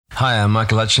Hi, I'm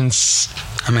Michael Hutchins.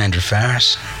 I'm Andrew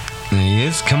Farris. There he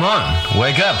is. Come on,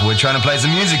 wake up. We're trying to play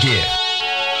some music here.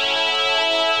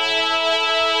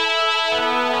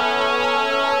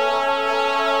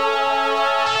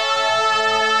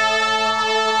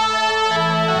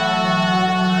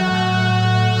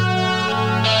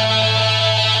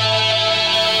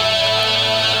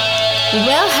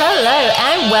 Well, hello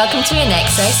and welcome to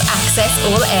INXS Access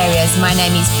All Areas. My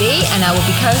name is B and I will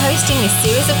be co-hosting this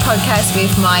series of podcasts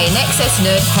with my INXS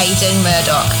nerd Hayden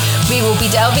Murdoch. We will be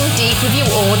delving deep with you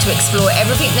all to explore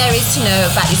everything there is to know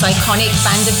about this iconic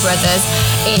band of brothers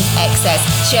in Excess,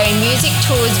 sharing music,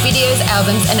 tours, videos,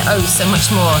 albums and oh, so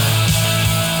much more.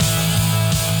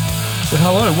 Well,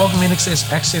 hello, welcome to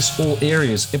INXS Access All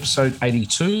Areas, episode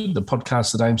 82, the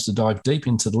podcast that aims to dive deep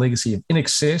into the legacy of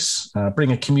INXS,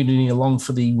 bring a community along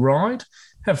for the ride,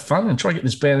 have fun and try to get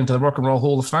this band into the Rock and Roll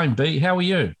Hall of Fame. B, how are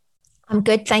you? I'm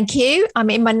good, thank you. I'm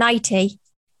in my 90.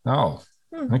 Oh,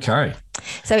 okay.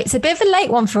 So it's a bit of a late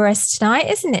one for us tonight,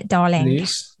 isn't it, darling? It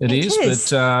is.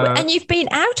 But, and you've been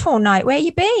out all night. Where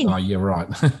you been? Oh, you're right.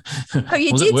 Oh,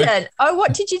 you didn't? Oh,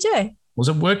 what did you do? Was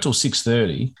at work till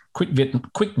 6:30. Quick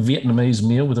Vietnamese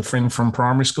meal with a friend from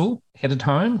primary school. Headed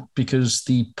home because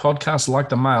the podcast, like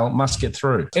the mail, must get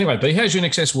through. Anyway, B, how's your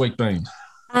INXS week been?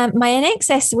 My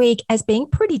INXS week has been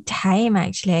pretty tame,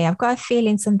 actually. I've got a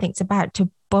feeling something's about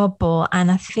to bubble,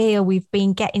 and I feel we've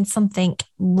been getting something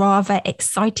rather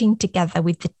exciting together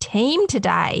with the team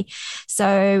today.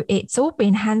 So it's all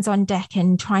been hands on deck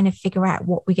and trying to figure out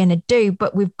what we're going to do,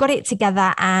 but we've got it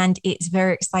together and it's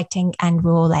very exciting, and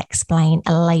we'll explain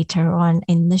later on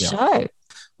in the show.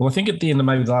 Well, I think at the end of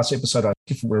maybe the last episode,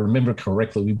 if we remember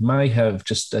correctly, we may have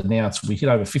just announced we hit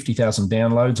over 50,000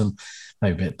 downloads, and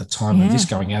maybe at the time of this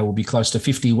going out, we'll be close to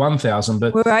 51,000.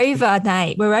 But we're over,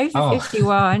 Nate. We're over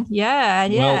 51. Yeah.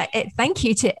 Well, thank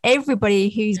you to everybody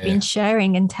who's been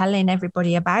sharing and telling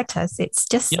everybody about us. It's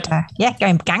just,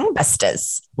 going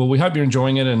gangbusters. Well, we hope you're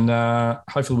enjoying it, and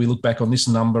hopefully we look back on this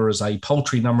number as a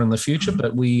paltry number in the future,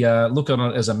 but we look on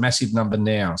it as a massive number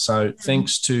now. So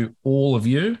thanks to all of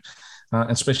you.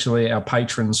 Especially our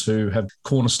patrons who have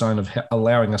cornerstone of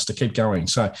allowing us to keep going.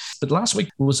 But last week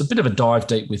was a bit of a dive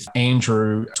deep with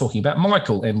Andrew talking about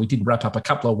Michael, and we did wrap up a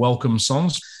couple of welcome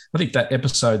songs. I think that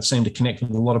episode seemed to connect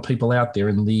with a lot of people out there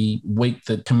in the week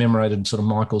that commemorated sort of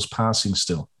Michael's passing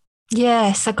still.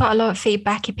 Yes, I got a lot of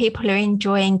feedback. People are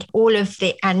enjoying all of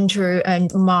the Andrew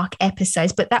and Mark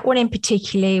episodes, but that one in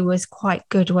particular was quite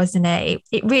good, wasn't it?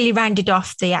 It really rounded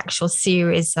off the actual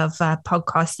series of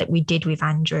podcasts that we did with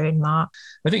Andrew and Mark.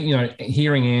 I think,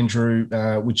 hearing Andrew,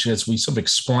 which as we sort of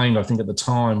explained, I think at the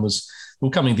time was, we're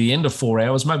coming to the end of 4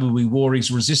 hours. Maybe we wore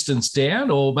his resistance down,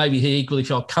 or maybe he equally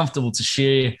felt comfortable to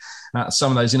share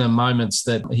some of those inner moments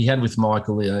that he had with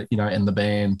Michael, and the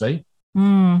band, B.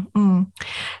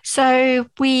 So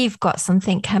we've got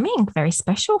something coming very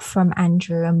special from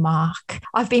Andrew and Mark.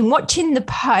 I've been watching the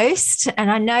post, and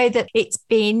I know that it's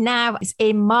in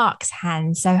Mark's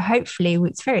hands. So hopefully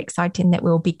it's very exciting that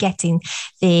we'll be getting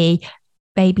the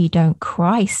Baby Don't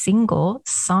Cry single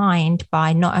signed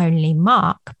by not only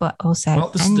Mark, but also Well,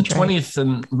 this Andrew. is the 20th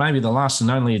and maybe the last and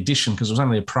only edition, because it was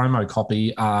only a promo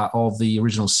copy of the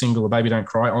original single, The Baby Don't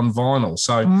Cry, on vinyl.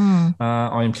 So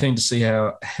I am keen to see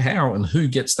how and who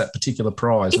gets that particular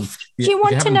prize. Do you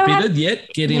want to know bidded yet,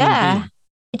 get in and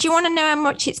bid. Do you want to know how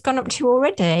much it's gone up to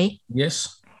already?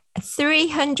 Yes.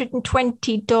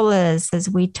 $320 as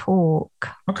we talk.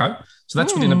 Okay. So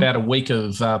that's within about a week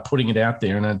of putting it out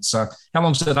there. And it's how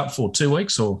long's it up for? 2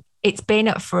 weeks or? It's been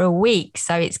up for a week,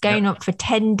 so it's going up for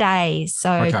 10 days.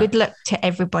 So good luck to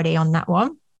everybody on that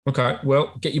one. Okay,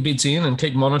 well, get your bids in and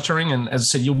keep monitoring. And as I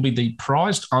said, you'll be the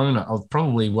prized owner of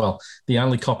probably, the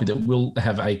only copy that will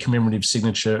have a commemorative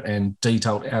signature and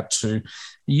detailed out to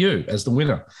you as the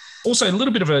winner. Also, a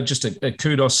little bit of a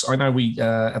kudos. I know we,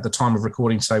 at the time of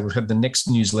recording today, we've had the next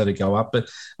newsletter go up, but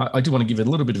I do want to give a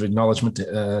little bit of acknowledgement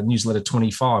to newsletter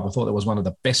 25. I thought that was one of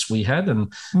the best we had.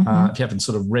 And if you haven't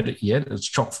sort of read it yet, it's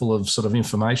chock full of sort of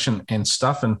information and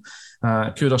stuff. And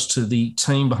kudos to the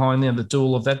team behind there that do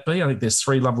all of that, B. I think there's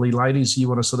 3 lovely ladies you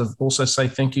want to sort of also say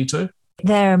thank you to.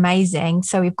 They're amazing.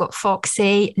 So we've got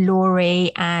Foxy,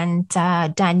 Laurie and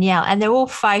Danielle, and they're all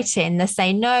fighting. They're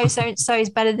saying, no, so-and-so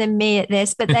is better than me at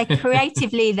this, but they're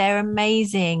they're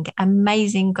amazing,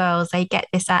 amazing girls. They get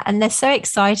this out and they're so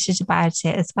excited about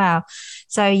it as well.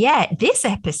 So this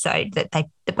episode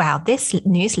this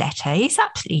newsletter is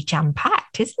absolutely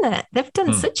jam-packed, isn't it? They've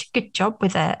done such a good job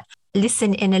with it.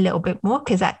 Listen in a little bit more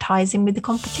because that ties in with the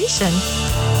competition.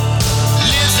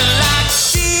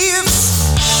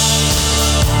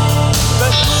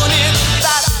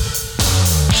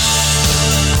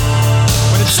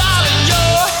 When it's all in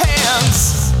your hands.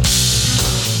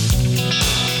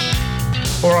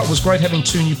 was great having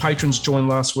 2 new patrons join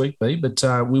last week, B, but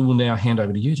we will now hand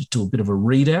over to you to do a bit of a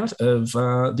readout of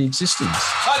the existings.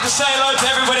 I'd like to say hello to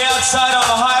everybody outside on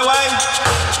the highway.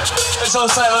 Let's all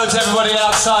say hello to everybody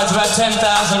outside. It's about 10,000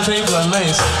 people at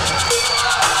least.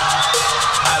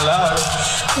 Hello.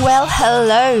 Well,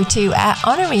 hello to our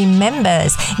honorary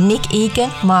members, Nick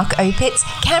Egan, Mark Opitz,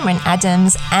 Cameron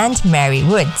Adams and Mary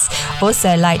Woods.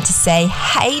 Also like to say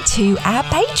hey to our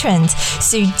patrons,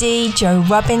 Sue D, Joe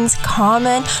Robbins,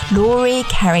 Carmen, Laurie,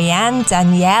 Carrie-Anne,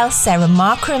 Danielle, Sarah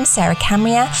Markram, Sarah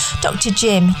Camria, Dr.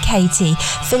 Jim, Katie,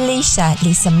 Felicia,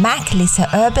 Lisa Mack, Lisa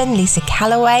Urban, Lisa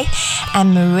Calloway,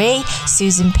 Anne-Marie,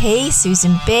 Susan P,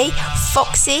 Susan B,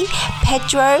 Foxy,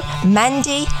 Pedro,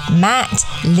 Mandy, Matt,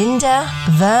 Linda,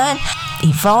 Vern,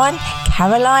 Yvonne,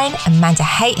 Caroline, Amanda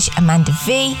H, Amanda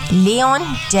V, Leon,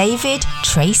 David,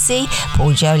 Tracy,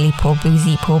 Paul Jolie, Paul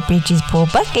Boozy, Paul Bridges, Paul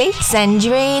Buckley,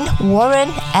 Sandrine, Warren,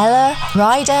 Ella,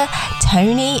 Ryder,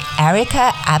 Tony,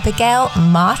 Erica, Abigail,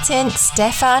 Martin,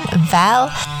 Stefan,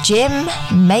 Val, Jim,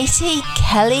 Matey,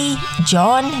 Kelly,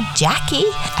 John, Jackie,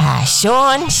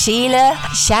 Sean, Sheila,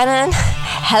 Shannon,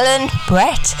 Helen,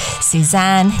 Brett,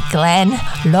 Suzanne, Glenn,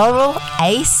 Laurel,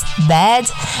 Ace, Bed,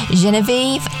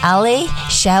 Genevieve, Ali,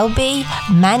 Shelby,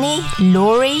 Manny,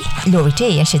 Laurie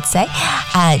T, I should say,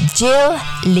 Jill,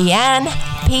 Leanne,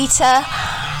 Peter,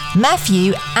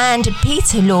 Matthew, and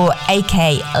Peter Law,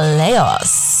 aka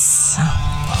Leos.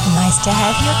 Nice to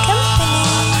have your company.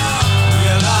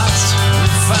 We're lost,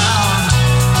 we're found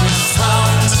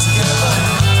together.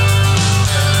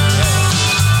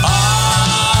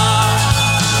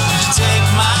 Take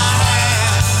my hand.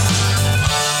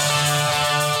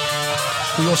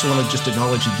 We also want to just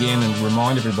acknowledge again and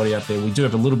remind everybody out there, we do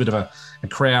have a little bit of a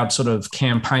crowd sort of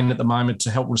campaign at the moment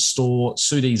to help restore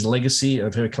Sudi's legacy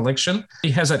of her collection.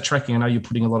 How's that tracking? I know you're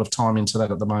putting a lot of time into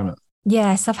that at the moment.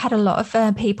 Yes, I've had a lot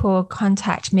of people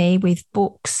contact me with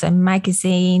books and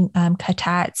magazine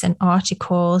cutouts and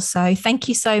articles. So thank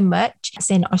you so much.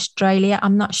 It's in Australia.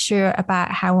 I'm not sure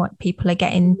about how people are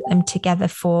getting them together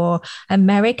for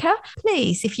America.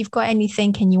 Please, if you've got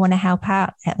anything and you want to help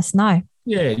out, let us know.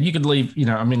 Yeah, you could leave,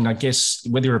 I guess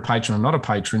whether you're a patron or not a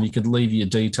patron, you could leave your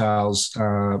details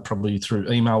probably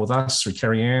through email with us, through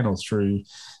Carrie-Anne or through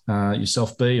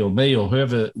yourself, B, or me, or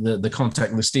whoever the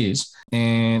contact list is.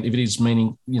 And if it is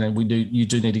meaning, you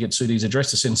do need to get Sudi's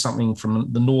address to send something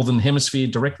from the Northern Hemisphere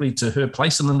directly to her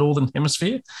place in the Northern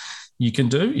Hemisphere, you can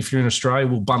do. If you're in Australia,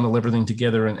 we'll bundle everything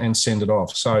together and send it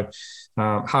off. So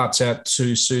hearts out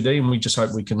to Sudi, and we just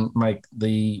hope we can make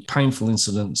the painful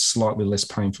incident slightly less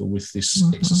painful with this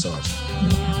exercise.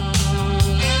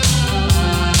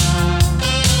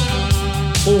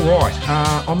 All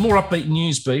right. On more upbeat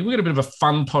news, B, we've got a bit of a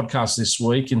fun podcast this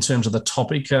week in terms of the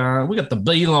topic. We got the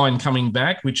B line coming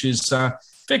back, which is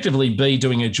effectively B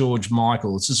doing a George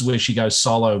Michael. This is where she goes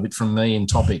solo a bit from me in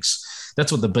topics.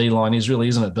 That's what the B line is, really,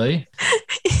 isn't it, B?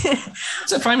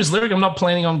 It's a famous lyric. I'm not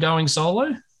planning on going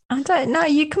solo. I don't know.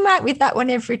 You come out with that one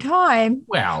every time.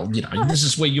 Well, this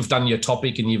is where you've done your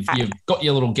topic and you've got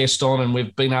your little guest on, and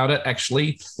we've been able to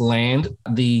actually land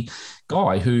the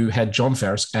guy who had John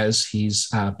Farris as his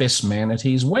best man at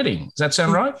his wedding. Does that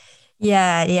sound right?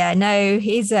 Yeah. No,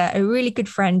 he's a really good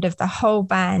friend of the whole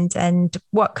band. And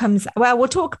we'll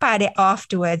talk about it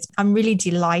afterwards. I'm really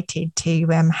delighted to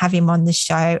have him on the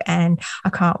show, and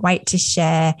I can't wait to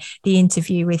share the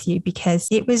interview with you because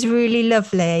it was really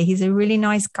lovely. He's a really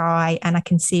nice guy, and I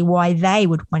can see why they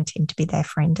would want him to be their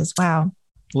friend as well.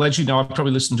 Well, as you know, I've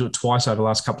probably listened to it twice over the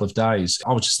last couple of days.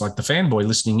 I was just like the fanboy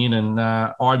listening in, and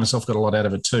I myself got a lot out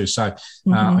of it too. So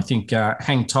I think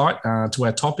hang tight to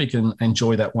our topic and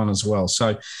enjoy that one as well.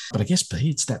 So, but I guess, B,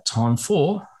 it's that time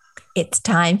for... It's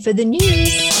time for the news.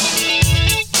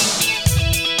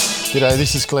 G'day,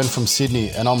 this is Glenn from Sydney,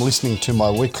 and I'm listening to my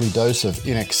weekly dose of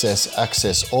In Excess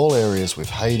Access All Areas with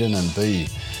Hayden and B.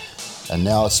 And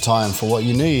now it's time for what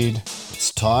you need.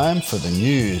 It's time for the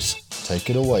news. Take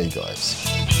it away, guys.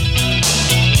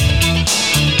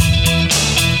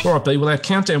 All right, B. Well, our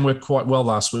countdown worked quite well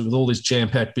last week with all these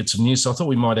jam-packed bits of news, so I thought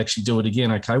we might actually do it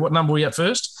again, okay? What number are we at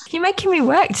first? You're making me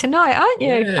work tonight, aren't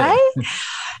you? Yeah. Okay?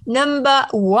 Number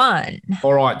 1.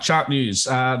 All right, chart news.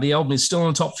 The album is still in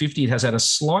the top 50. It has had a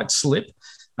slight slip.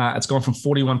 It's gone from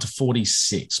 41 to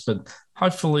 46, but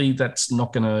hopefully that's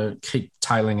not going to keep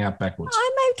tailing out backwards.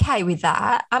 I'm okay with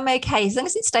that. I'm okay as long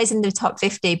as it stays in the top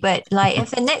 50. But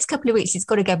if the next couple of weeks, it's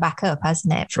got to go back up,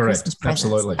 hasn't it? Correct.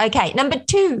 Absolutely. Okay, number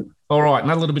 2. All right,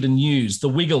 another little bit of news. The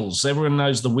Wiggles. Everyone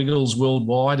knows the Wiggles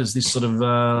worldwide as this sort of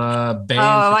band.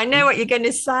 Oh, I know what you're going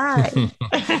to say.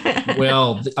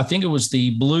 Well, I think it was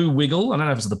the Blue Wiggle. I don't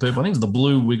know if it's the purple. I think it's the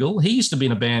Blue Wiggle. He used to be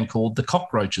in a band called the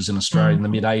Cockroaches in Australia in the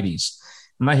mid-'80s.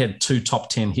 and they had 2 top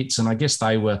 10 hits, and I guess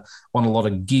they were on a lot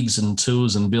of gigs and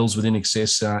tours and bills with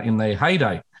INXS in their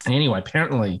heyday. Anyway,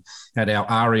 apparently at our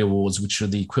ARIA Awards, which are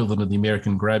the equivalent of the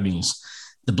American Grammys,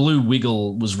 the Blue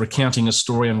Wiggle was recounting a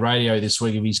story on radio this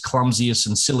week of his clumsiest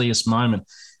and silliest moment,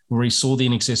 where he saw the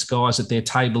INXS guys at their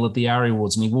table at the ARIA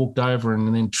Awards, and he walked over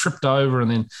and then tripped over and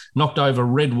then knocked over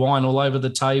red wine all over the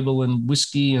table and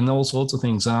whiskey and all sorts of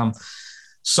things.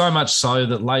 So much so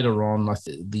that later on,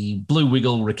 the Blue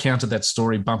Wiggle recounted that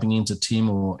story, bumping into Tim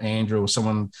or Andrew or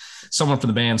someone from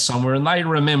the band somewhere, and they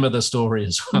remember the story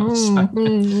as well.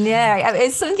 Yeah,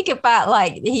 it's something about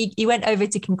like he went over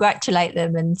to congratulate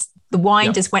them, and the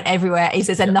wine just went everywhere. He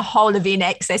says, and the whole of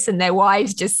INXS and their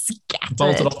wives just scattered.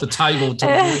 Bolted off the table to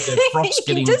their frocks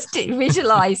getting... You just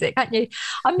visualise it, can't you?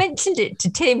 I mentioned it to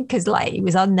Tim because like he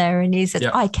was on there and he said,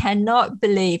 I cannot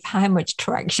believe how much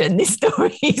traction this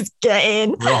story is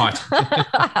getting. Right.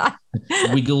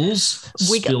 Wiggles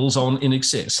spills on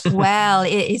INXS. Well,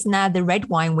 it is now the red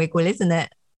wine wiggle, isn't it?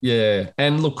 Yeah.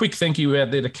 And look, quick thank you out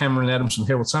there to Cameron Adams from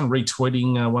Herald Sun,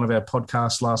 retweeting one of our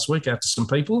podcasts last week out to some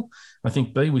people. I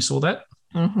think, B, we saw that.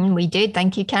 We did.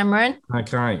 Thank you, Cameron.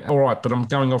 Okay. All right. But I'm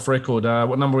going off record.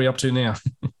 What number are we up to now?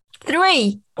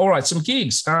 3. All right. Some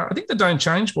gigs. I think the Don't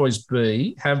Change Boys,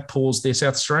 B, have paused their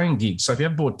South Australian gigs. So if you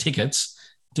have bought tickets,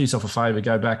 do yourself a favour,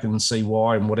 go back and see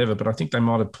why and whatever. But I think they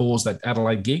might have paused that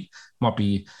Adelaide gig. Might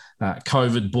be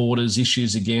COVID borders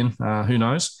issues again. Who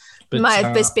knows? But, might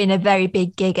have just been a very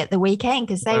big gig at the weekend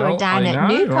because they were down at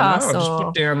Newcastle. I just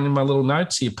put down in my little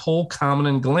notes here, Paul, Carmen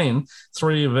and Glenn,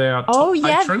 3 of our top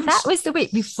patrons. That was the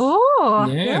week before.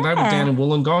 Yeah, they were down in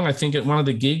Wollongong, I think, at one of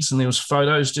the gigs, and there was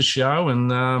photos to show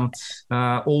and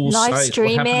all live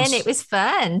streaming. It was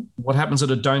fun. What happens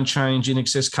at a Don't Change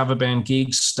INXS cover band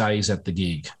gig stays at the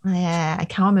gig. Yeah,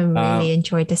 Carmen really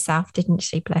enjoyed herself, didn't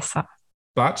she? Bless her.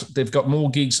 But they've got more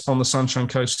gigs on the Sunshine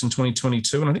Coast in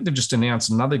 2022, and I think they've just announced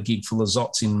another gig for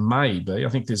Lizottes in May. B, I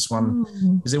think there's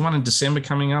one. Is there one in December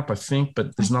coming up? I think,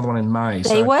 but there's another one in May.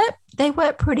 They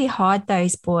work pretty hard,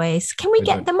 those boys. Can we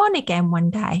get them on again one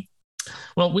day?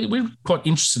 Well, we're quite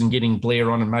interested in getting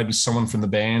Blair on and maybe someone from the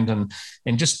band and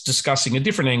just discussing a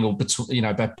different angle between,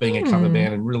 about being a cover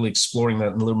band and really exploring that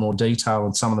in a little more detail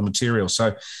in some of the material.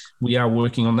 So we are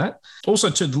working on that.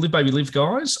 Also, to the Live Baby Live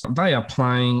guys, they are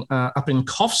playing up in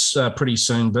Coffs pretty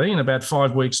soon, B, in about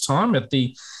 5 weeks' time at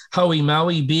the Hoey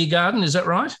Moey Beer Garden. Is that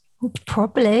right?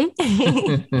 Probably.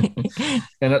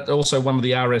 And also one of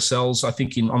the RSLs, I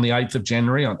think, on the 8th of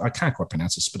January. I can't quite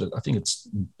pronounce this, but I think it's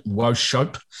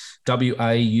Wauchope,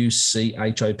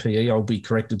 Wauchope. I'll be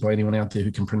corrected by anyone out there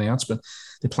who can pronounce, but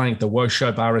they're playing at the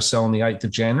Wauchope RSL on the 8th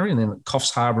of January, and then at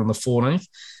Coffs Harbour on the 14th.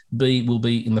 B will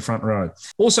be in the front row.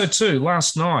 Also, too,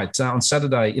 last night on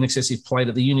Saturday, INXS played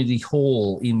at the Unity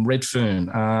Hall in Redfern,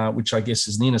 which I guess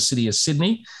is in the inner city of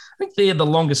Sydney. I think they're the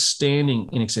longest standing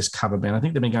INXS cover band. I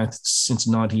think they've been going since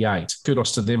 98.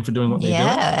 Kudos to them for doing what they're doing.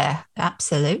 Yeah,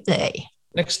 absolutely.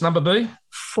 Next number, B?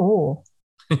 4.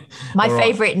 My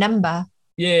favourite number.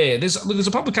 Yeah, there's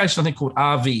a publication I think called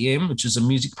RVM, which is a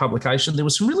music publication. There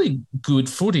was some really good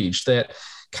footage that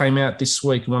came out this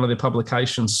week in one of their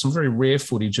publications, some very rare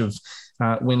footage of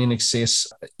when INXS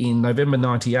in November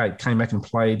 98 came back and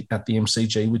played at the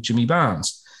MCG with Jimmy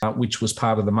Barnes, which was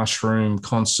part of the Mushroom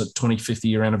concert 25th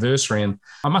year anniversary. And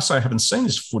I must say I haven't seen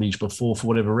this footage before for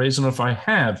whatever reason. If I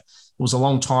have, it was a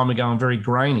long time ago and very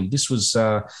grainy. This was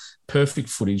perfect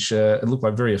footage. It looked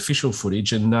like very official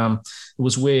footage. And it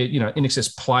was where,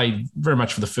 INXS played very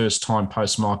much for the first time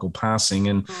post Michael passing.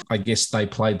 And I guess they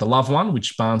played The Love One,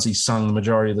 which Barnesy sung the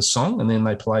majority of the song. And then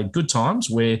they played Good Times,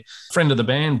 where friend of the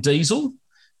band, Diesel,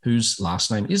 whose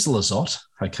last name is Lizotte,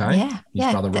 okay?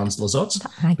 His brother runs Lizottes.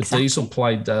 Exactly. But Diesel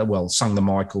played, sung the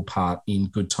Michael part in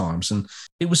Good Times. And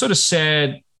it was sort of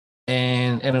sad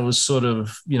and it was sort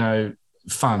of,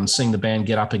 fun seeing the band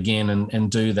get up again and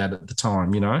do that at the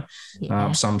time,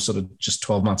 some sort of just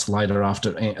 12 months later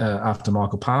after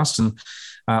Michael passed. And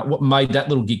what made that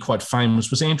little gig quite famous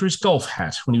was Andrew's golf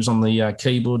hat. When he was on the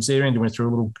keyboards there, Andrew went through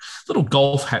a little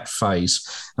golf hat phase,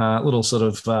 little sort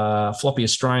of floppy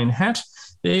Australian hat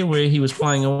there where he was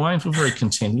playing away and felt very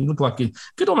content. He looked like he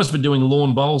could almost be doing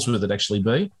lawn bowls with it, actually,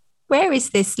 B. Where is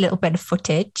this little bit of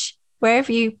footage? Where's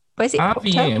it?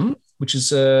 RVM, which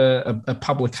is a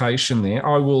publication there.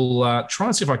 I will try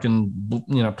and see if I can,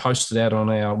 post it out on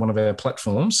one of our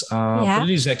platforms. But it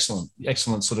is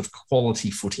excellent sort of quality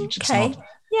footage. Okay.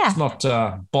 It's not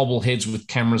bobbleheads with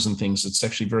cameras and things. It's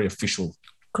actually very official.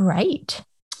 Great.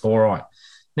 All right.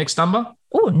 Next number?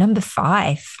 Oh, number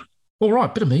 5. All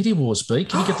right. Bit of Media Wars, B.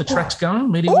 Can you get the tracks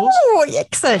going, Media Wars? Oh,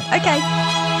 excellent. Okay.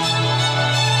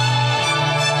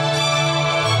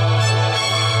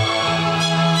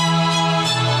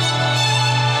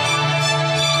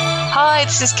 Hi,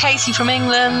 this is Katie from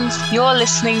England. You're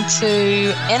listening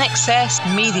to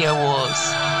INXS Media Wars.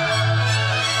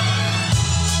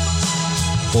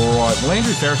 All right. Well,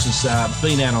 Andrew Ferris has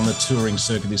been out on the touring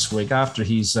circuit this week after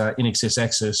his INXS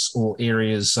Access All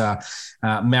Areas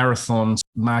marathon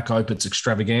Mark Opitz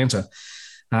extravaganza.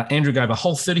 Andrew gave a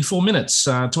whole 34 minutes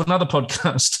to another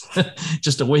podcast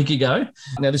just a week ago.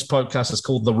 Now, this podcast is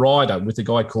called The Rider with a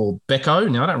guy called Becco.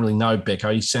 Now, I don't really know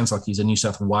Becco. He sounds like he's a New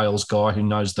South Wales guy who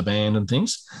knows the band and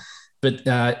things. But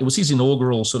it was his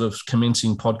inaugural sort of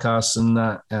commencing podcast. And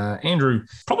Andrew,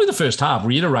 probably the first half,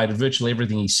 reiterated virtually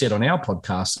everything he said on our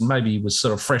podcast. And maybe he was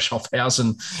sort of fresh off house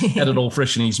and had it all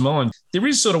fresh in his mind. There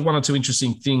is sort of one or two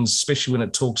interesting things, especially when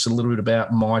it talks a little bit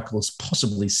about Michael's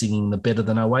possibly singing the Better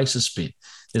Than Oasis bit.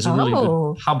 There's a really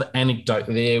good hub anecdote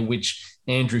there, which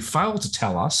Andrew failed to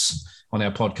tell us on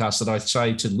our podcast, that I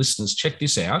say to listeners, check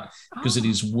this out, because it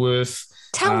is worth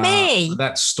Tell me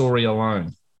that story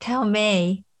alone. Tell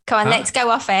me. Come on, let's go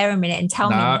off air a minute and tell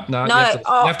me. No.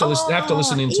 You have to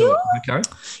listen into it, okay?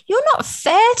 You're not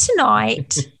fair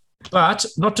tonight. But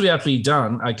not to be able to be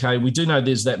done, okay, we do know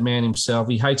there's that man himself.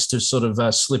 He hates to sort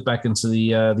of slip back into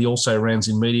the also-rans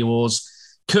in Media Wars.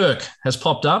 Kirk has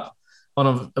popped up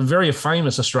on a very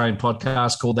famous Australian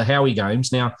podcast called The Howie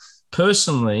Games. Now,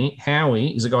 personally,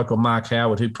 Howie is a guy called Mark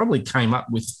Howard, who probably came up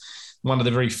with one of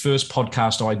the very first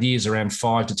podcast ideas around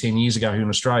 5 to 10 years ago here in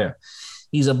Australia.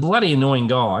 He's a bloody annoying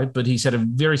guy, but he's had a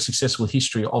very successful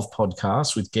history of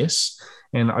podcasts with guests.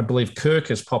 And I believe Kirk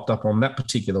has popped up on that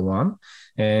particular one.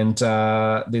 And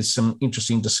there's some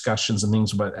interesting discussions and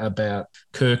things about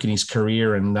Kirk and his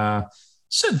career and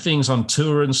certain things on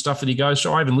tour and stuff that he goes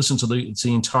through. I haven't listened to the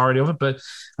entirety of it, but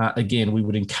again, we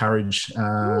would encourage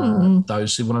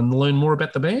those who want to learn more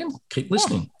about the band, keep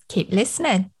listening. Keep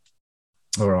listening.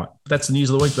 All right. That's the news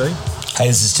of the week, B. Hey,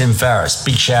 this is Tim Farris.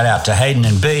 Big shout out to Hayden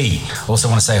and B. Also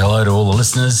want to say hello to all the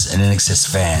listeners and INXS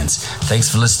fans. Thanks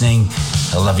for listening.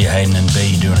 I love you, Hayden and B.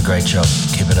 You're doing a great job.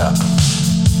 Keep it up.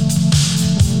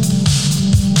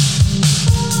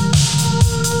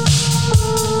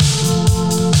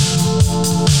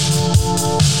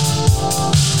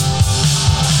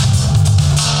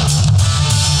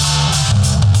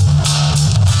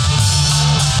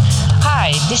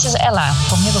 This is Ella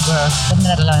from Middelburg, the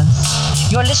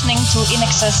Netherlands. You're listening to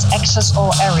INXS Access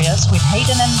All Areas with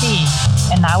Hayden and B.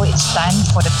 And now it's time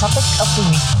for the topic of the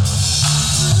week.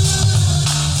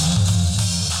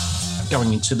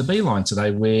 Going into the Beeline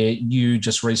today, where you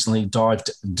just recently dived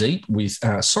deep with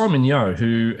Simon Yeo,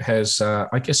 who has,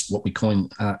 I guess, what we call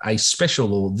a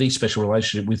special or the special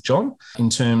relationship with John in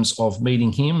terms of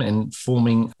meeting him and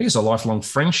forming, I guess, a lifelong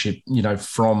friendship, you know,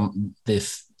 from their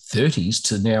 30s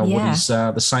to now what is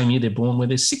the same year they're born, where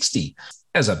they're 60.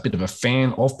 As a bit of a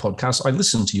fan of podcasts, I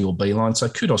listened to your Beeline, so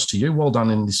kudos to you. Well done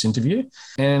in this interview.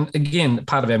 And again,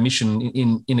 part of our mission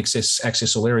in INXS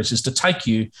Access All Areas is to take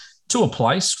you to a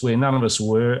place where none of us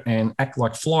were and act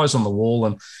like flies on the wall.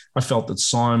 And I felt that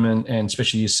Simon and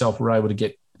especially yourself were able to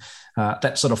get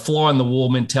that sort of fly on the wall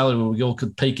mentality where we all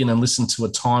could peek in and listen to a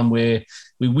time where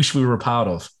we wish we were a part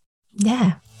of.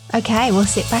 Yeah. Okay, we'll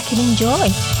sit back and enjoy.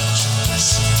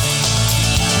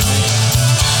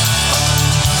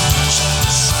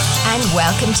 And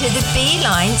welcome to the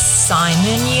Beeline,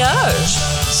 Simon Yeo.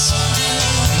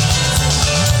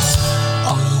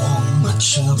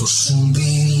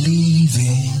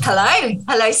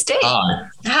 Hello, Steve.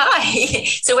 Hi.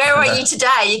 So, where are you today?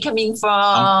 Are you coming from?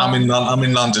 I'm in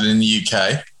London, in the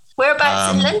UK.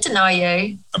 Whereabouts in London are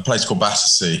you? A place called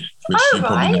Battersea, which you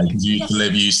probably know because you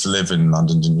used to live in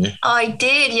London, didn't you? I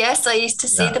did, yes. I used to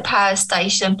see the power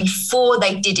station before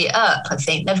they did it up. I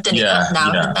think they've done it up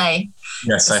now, haven't they?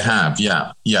 Yes, they have.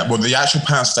 Yeah. Well, the actual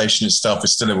power station itself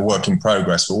is still a work in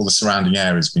progress, but all the surrounding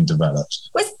area has been developed.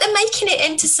 They're making it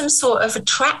into some sort of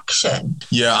attraction.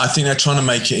 Yeah, I think they're trying to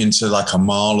make it into like a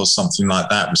mall or something like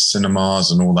that with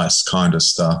cinemas and all that kind of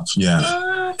stuff. Yeah.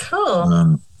 Oh,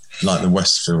 cool. Like the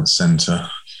Westfield Centre.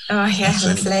 Oh, yeah,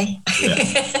 lovely.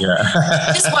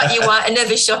 Yeah. Just what you want,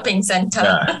 another shopping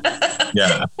centre.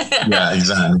 Yeah,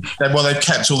 exactly. Well, they've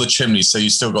kept all the chimneys, so you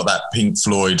still got that Pink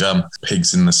Floyd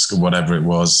Pigs in the Sky, whatever it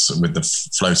was, with the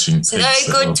floating so pigs.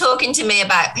 No good talking to me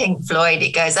about Pink Floyd.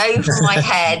 It goes over my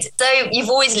head. So you've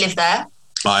always lived there?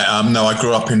 I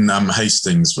grew up in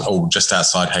Hastings, or just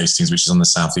outside Hastings, which is on the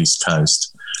southeast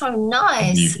coast. Oh,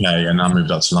 nice. Of the UK, and I moved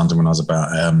up to London when I was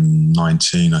about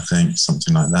 19, I think,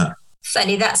 something like that.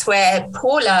 Funny, that's where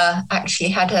Paula actually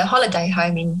had her holiday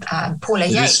home in Paula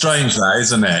Yates. It's strange that,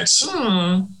 isn't it?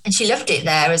 And she loved it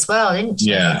there as well, didn't she?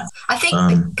 Yeah. I think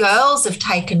the girls have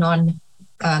taken on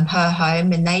her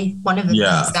home, and one of them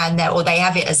is down there, or they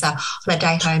have it as a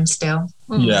holiday home still.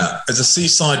 Yeah, as a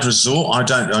seaside resort,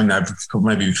 I know,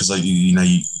 maybe because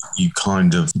you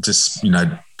kind of just,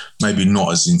 maybe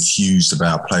not as enthused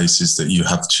about places that you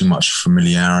have too much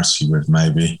familiarity with,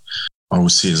 maybe. I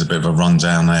always see it as a bit of a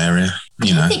rundown area. I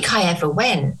don't think I ever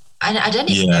went. I don't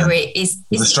even know where it is.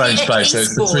 It's a strange place.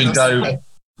 It's between Dover.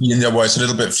 Well, it's a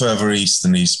little bit further east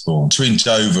than Eastbourne. Between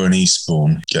Dover and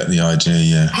Eastbourne. Get the idea,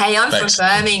 yeah. Hey, I'm from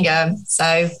Birmingham,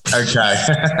 so... Okay.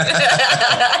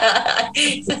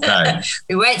 Okay.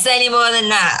 We won't say any more than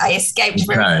that. I escaped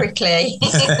very quickly.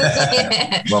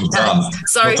 Well done.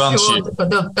 Sorry well done, for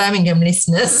the Birmingham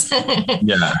listeners.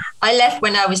 Yeah. I left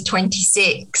when I was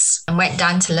 26 and went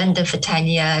down to London for 10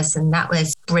 years, and that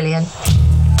was brilliant.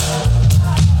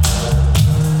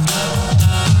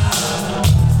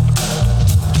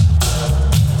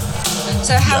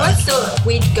 So how I thought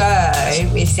we'd go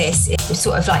with this is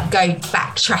sort of like go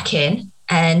backtracking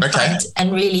and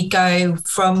really go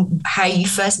from how you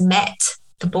first met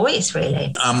the boys,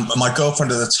 really. My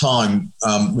girlfriend at the time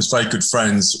was very good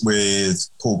friends with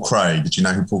Paul Craig. Do you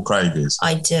know who Paul Craig is?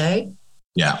 I do.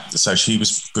 Yeah. So she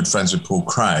was good friends with Paul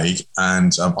Craig,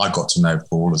 and I got to know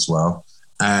Paul as well.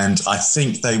 And I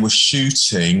think they were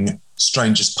shooting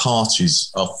Strangers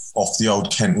Parties off the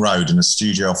Old Kent Road, in a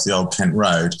studio off the Old Kent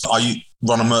Road. I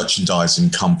run a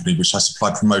merchandising company, which I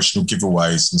supply promotional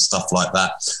giveaways and stuff like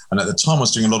that. And at the time, I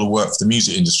was doing a lot of work for the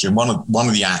music industry. And one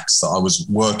of the acts that I was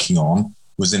working on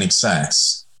was In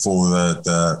Excess for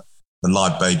the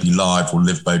Live Baby Live, or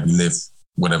Live Baby Live,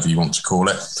 whatever you want to call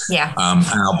it. Yeah.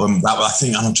 Album. That, I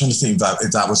think, and I'm trying to think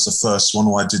if that was the first one,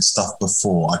 or I did stuff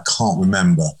before. I can't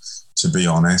remember, to be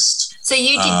honest. So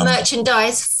you did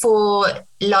merchandise for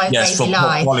Live Baby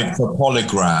Live? Yes, for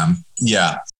Polygram.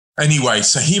 Yeah. Anyway,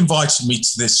 so he invited me to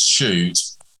this shoot.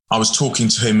 I was talking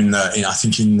to him in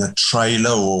the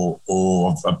trailer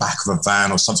or a back of a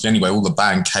van or something. Anyway, all the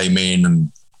band came in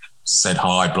and said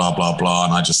hi, blah, blah, blah.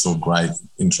 And I just thought, great,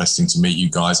 interesting to meet you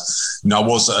guys. I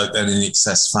was an In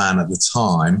Excess fan at the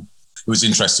time. It was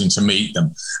interesting to meet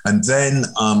them. And then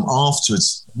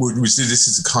afterwards, this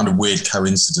is a kind of weird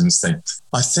coincidence thing.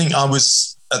 I think I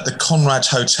was at the Conrad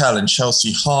Hotel in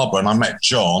Chelsea Harbour, and I met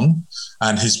John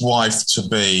and his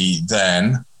wife-to-be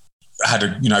then. Had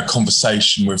a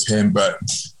conversation with him, but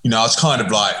I was kind of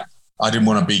like, I didn't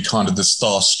want to be kind of the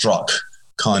starstruck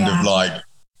kind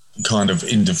of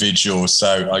individual.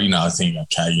 So I think,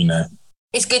 okay,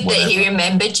 it's good that he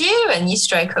remembered you and you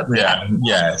struck up.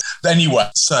 Yeah. Anyway,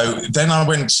 so then I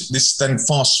went. Then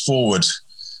fast forward,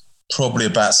 probably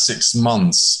about 6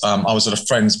 months. I was at a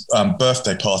friend's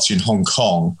birthday party in Hong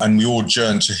Kong, and we all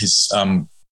adjourned to his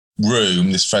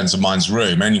room, this friend of mine's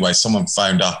room. Anyway, someone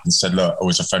phoned up and said, look, it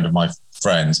was a friend of my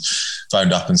friend's,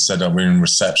 phoned up and said, we're in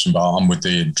reception, but I'm with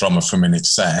the drummer from In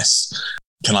Excess.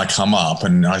 Can I come up?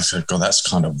 And I said, God, that's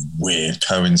kind of weird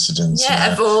coincidence.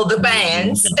 Yeah, of all the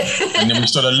bands. And then we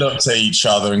sort of looked at each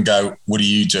other and go, what are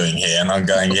you doing here? And I'm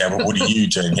going, yeah, well, what are you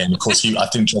doing here? And of course, I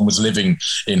think John was living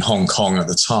in Hong Kong at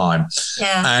the time.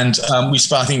 Yeah. And we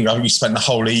spent the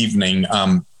whole evening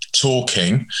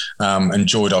talking,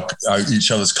 enjoyed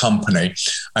each other's company.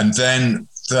 And then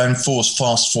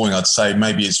fast forwarding, I'd say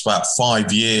maybe it's about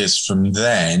 5 years from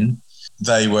then,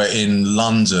 they were in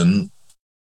London.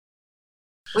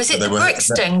 Was it the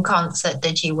Brixton concert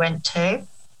that you went to?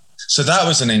 So that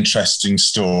was an interesting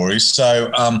story. So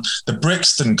the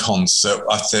Brixton concert,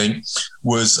 I think,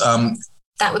 was...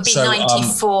 that would be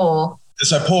 94.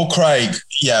 So Paul Craig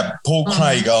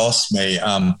asked me,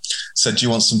 said, do you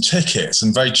want some tickets?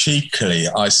 And very cheekily,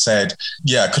 I said,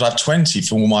 yeah, could I have 20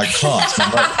 for all my clients,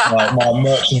 my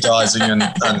merchandising and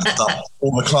stuff,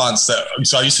 all the clients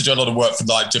so I used to do a lot of work for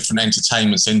like different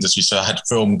entertainment industries. So I had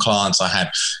film clients, I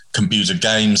had computer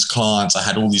games clients, I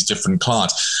had all these different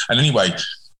clients. And anyway,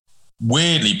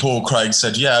 weirdly, Paul Craig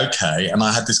said, yeah, okay. And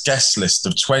I had this guest list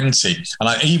of 20. And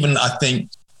I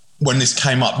think, when this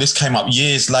came up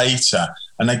years later,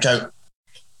 and they go,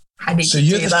 so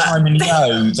you're the Simon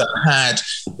Yo that had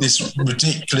this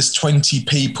ridiculous 20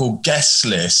 people guest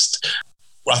list.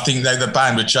 I think the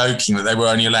band were joking that they were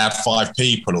only allowed 5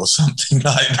 people or something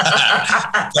like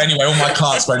that. So anyway, all my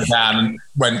clients went down and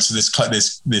went to this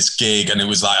gig, and it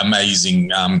was like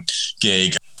amazing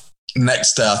gig.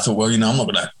 Next day I thought, well, I'm not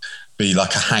going to be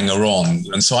like a hanger-on.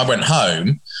 And so I went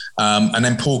home, and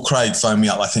then Paul Craig phoned me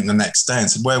up, I think, the next day and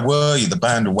said, where were you? The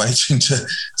band are waiting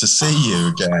to see you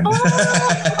again.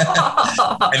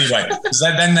 Anyway,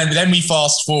 so then we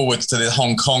fast forward to the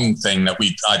Hong Kong thing that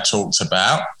I talked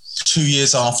about. 2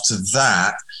 years after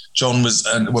that,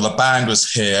 the band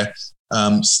was here,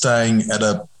 staying at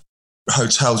a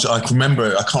hotel. I can't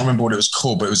remember what it was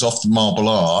called, but it was off the Marble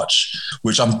Arch,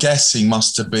 which I'm guessing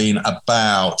must have been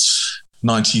about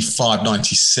 95,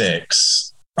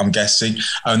 96, I'm guessing.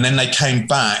 And then they came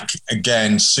back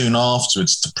again soon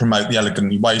afterwards to promote the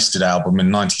Elegantly Wasted album in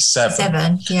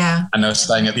 97. Yeah. And they were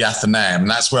staying at the Athenaeum. And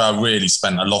that's where I really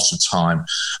spent a lot of time.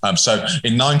 So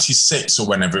in 96 or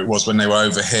whenever it was, when they were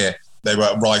over here, they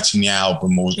were writing the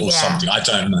album or something. I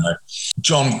don't know.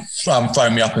 John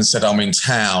phoned me up and said, I'm in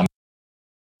town.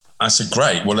 I said,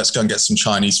 great, well, let's go and get some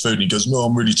Chinese food. And he goes, no,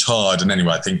 I'm really tired. And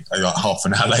anyway, I think half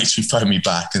an hour later, he phoned me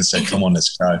back and said, come on,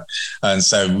 let's go. And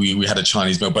so we had a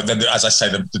Chinese meal. But then, as I say,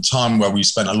 the time where we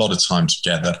spent a lot of time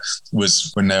together was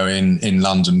when they were in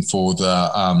London for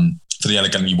the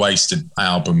Elegantly Wasted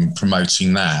album,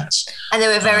 promoting that. And they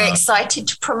were very excited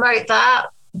to promote that.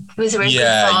 Was there a good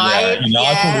vibe? Yeah.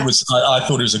 I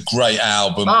thought it was a great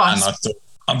album. And I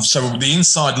thought, so the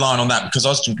inside line on that, because I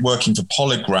was working for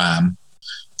Polygram,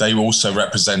 they also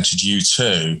represented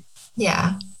U2.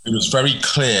 Yeah. It was very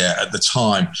clear at the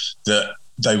time that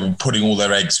they were putting all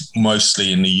their eggs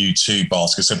mostly in the U2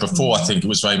 basket. So before, I think it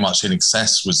was very much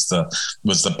INXS was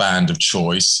the band of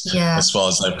choice as far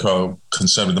as they're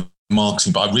concerned with the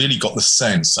marketing. But I really got the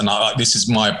sense, and this is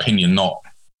my opinion,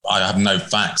 I have no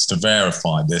facts to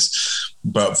verify this,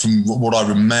 but from what I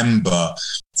remember,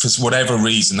 for whatever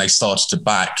reason, they started to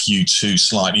back U2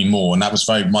 slightly more. And that was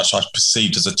very much, I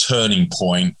perceived as a turning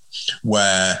point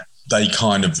where they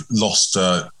kind of lost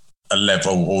a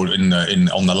level or on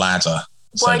the ladder.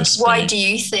 Why do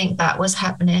you think that was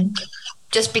happening?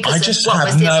 Just because I just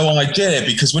have no idea,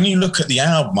 because when you look at the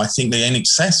album, I think the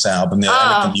INXS album, the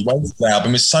Elegantly Wasted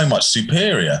album, is so much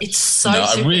superior. It's so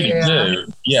superior. I really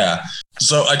do. Yeah.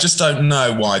 So I just don't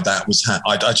know why that was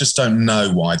I just don't know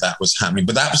why that was happening.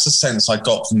 But that was the sense I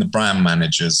got from the brand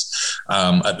managers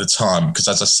at the time, because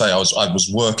as I say, I was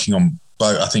working on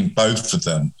both of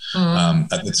them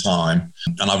at the time,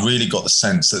 and I really got the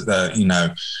sense that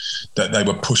that they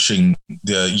were pushing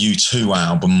the U2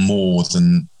 album more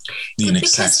than the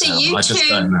INXS album. I just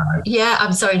don't know. Yeah,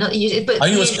 I'm sorry, not the U2, but I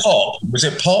think it was Pop. Was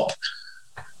it Pop?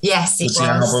 Yes, it was. The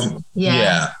album?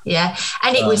 Yeah.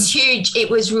 And it was huge. It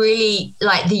was really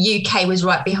like the UK was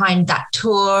right behind that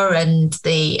tour and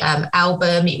the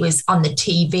album. It was on the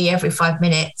TV every 5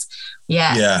 minutes.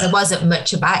 Yeah. There wasn't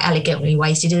much about Elegantly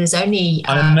Wasted. It was only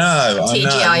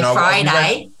TGI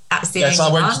Friday. That's the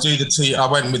only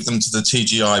I went with them to the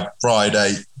TGI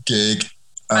Friday gig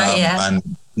and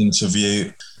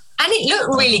interview. And it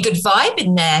looked really good vibe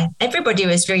in there. Everybody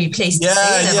was really pleased to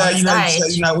see them on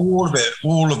stage.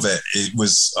 All of it. It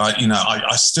was,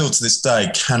 I still to this day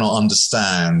cannot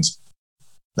understand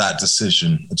that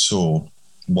decision at all.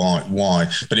 Why?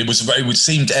 But it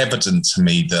seemed evident to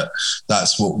me that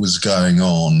that's what was going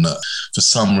on. For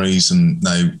some reason,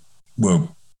 they were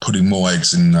putting more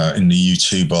eggs in the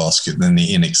U2 basket than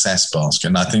the INXS basket.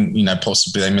 And I think,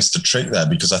 possibly they missed a trick there,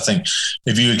 because I think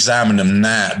if you examine them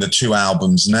now, the two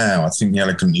albums now, I think the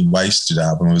Elegantly Wasted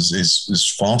album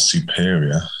is far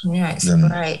superior. Yeah, it's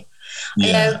great.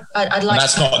 Yeah. I'd like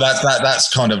that's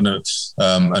kind of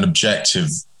an objective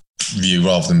view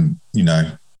rather than,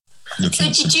 So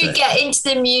did you get into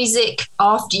the music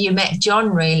after you met John,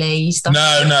 really? No,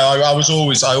 I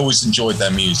always enjoyed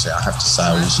their music. I have to say,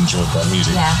 I always enjoyed their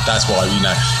music. Yeah. That's why,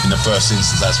 in the first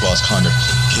instance, that's why I was kind of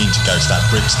keen to go to that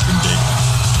Brixton gig.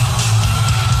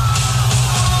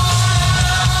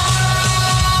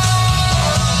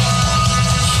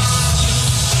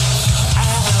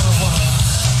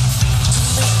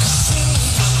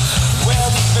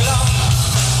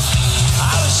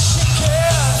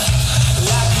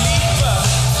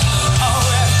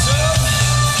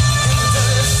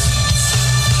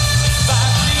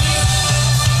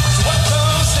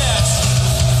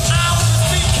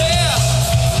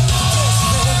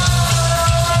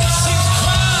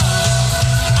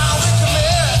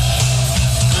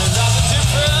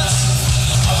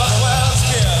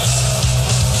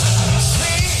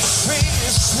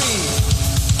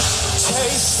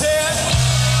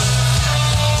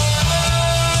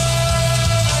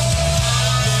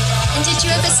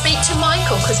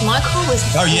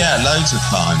 Oh yeah, loads of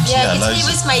times. Yeah, because he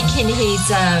was making his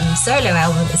solo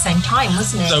album at the same time,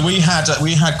 wasn't it? So we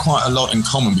had quite a lot in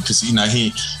common, because he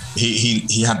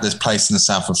had this place in the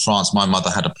south of France. My mother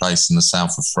had a place in the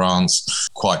south of France,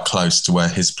 quite close to where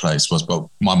his place was. But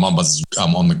my mum was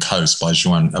on the coast by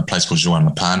a place called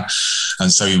Juan-le-Pin,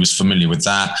 and so he was familiar with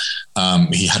that.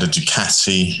 He had a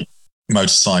Ducati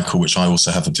motorcycle, which I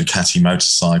also have a Ducati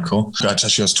motorcycle.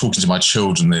 Actually, I was talking to my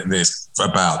children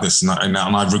about this, and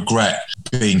I regret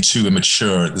being too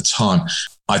immature at the time.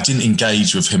 I didn't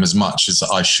engage with him as much as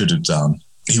I should have done.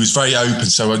 he was very open.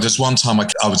 So there's one time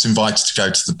I was invited to go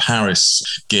to the Paris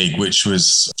gig, which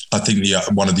was, I think,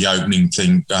 one of the opening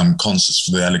concerts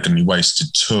for the Elegantly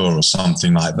Wasted tour or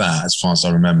something like that, as far as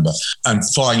I remember. And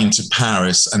flying into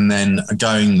Paris and then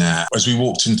going there, as we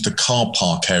walked into the car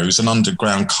park area, it was an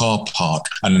underground car park.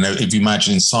 And if you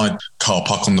imagine inside car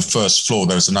park on the first floor,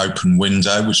 there was an open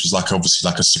window, which was obviously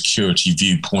like a security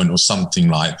viewpoint or something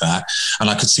like that.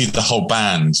 And I could see the whole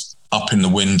band up in the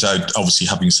window, obviously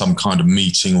having some kind of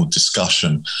meeting or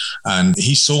discussion. And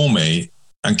he saw me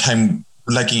and came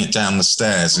legging it down the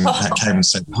stairs and came and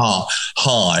said,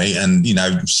 hi, and,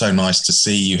 so nice to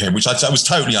see you here, which I was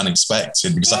totally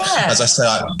unexpected because, as I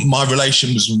say, my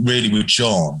relation was really with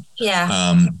John.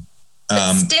 Yeah.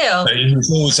 But still. But he was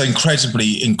always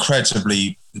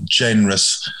incredibly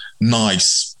generous,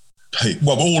 nice people.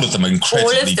 Well, all of them are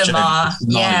incredibly generous,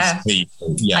 nice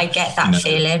people. Yeah. I get that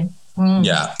feeling.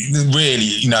 Yeah,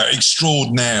 really,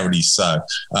 extraordinarily so.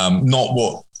 Not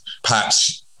what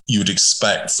perhaps you would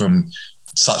expect from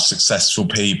such successful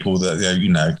people that,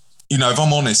 if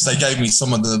I'm honest, they gave me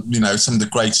some of the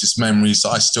greatest memories that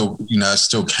I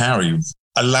still carry,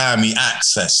 allow me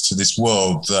access to this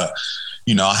world that,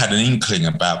 I had an inkling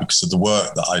about because of the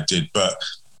work that I did, but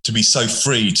to be so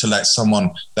free to let someone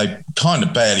they kind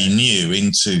of barely knew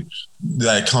into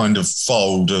their kind of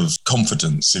fold of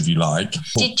confidence, if you like.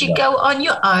 Did you go on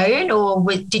your own or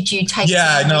did you take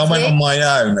I went on my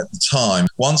own at the time.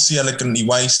 Once the Elegantly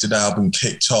Wasted album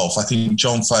kicked off, I think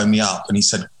John phoned me up and he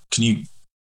said, can you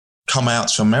come out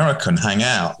to America and hang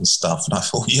out and stuff? And I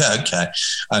thought, yeah, okay.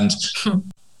 And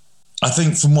I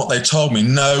think from what they told me,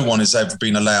 no one has ever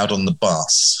been allowed on the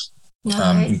bus.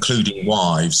 No. Including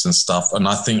wives and stuff. And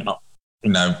I think,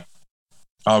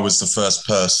 I was the first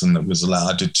person that was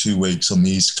allowed. I did 2 weeks on the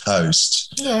East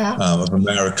Coast of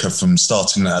America, from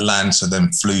starting at Atlanta,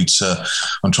 then flew to,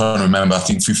 I'm trying to remember, I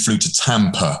think we flew to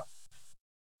Tampa.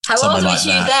 How old was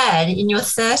you then? In your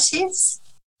 30s?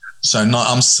 So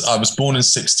I was born in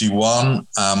 61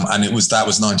 and that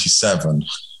was 97.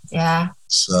 Yeah.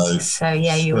 So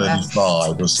yeah, you were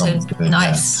 35 or something. So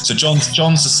nice. Yeah. So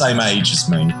John's the same age as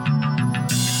me.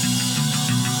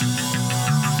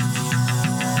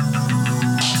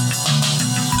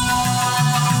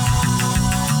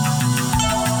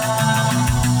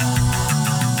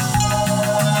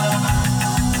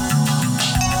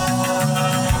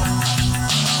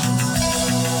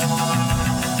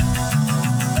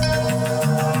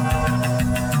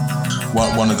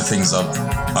 One of the things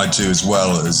I do as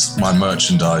well as my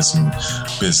merchandising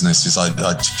business is I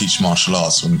teach martial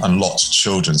arts and lots of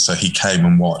children. So he came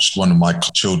and watched one of my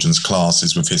children's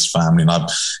classes with his family, and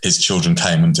his children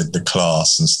came and did the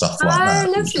class and stuff like that.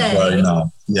 Oh, lovely. Very nice.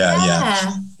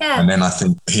 Yeah. And then I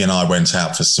think he and I went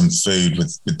out for some food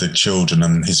with the children,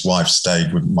 and his wife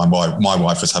stayed with my wife. My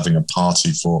wife was having a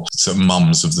party for sort of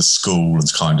mums of the school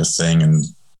and kind of thing, and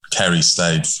Kerry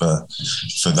stayed for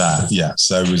that. Yeah.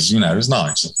 So it was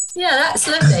nice. Yeah, that's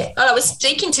lovely. Well, I was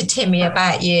speaking to Timmy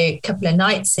about you a couple of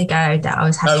nights ago that I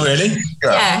was having. Oh, really?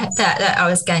 Yeah, that I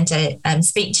was going to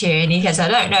speak to you, and he goes, I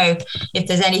don't know if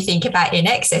there's anything about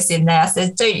INXS in there. I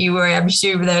said, don't you worry, I'm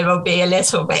sure there will be a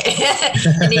little bit.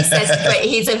 And he says, but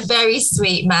he's a very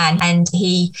sweet man, and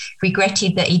he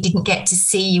regretted that he didn't get to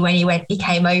see you when he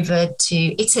came over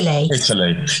to Italy.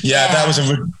 Yeah.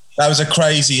 That was a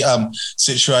crazy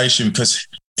situation, because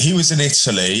he was in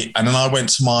Italy, and then I went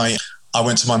to my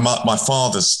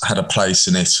father's had a place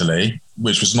in Italy,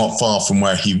 which was not far from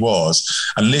where he was.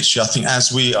 And literally, I think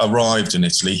as we arrived in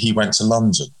Italy, he went to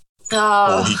London.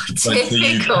 Oh, or he went to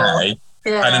the UK.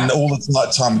 Yeah. And then all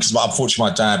the time, because unfortunately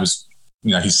my dad was,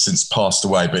 he's since passed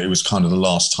away, but it was kind of the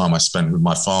last time I spent with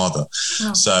my father.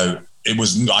 Oh. So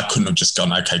I couldn't have just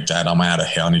gone, okay, Dad, I'm out of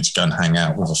here. I need to go and hang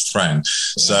out with a friend.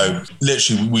 Yeah. So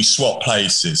literally we swapped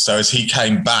places. So as he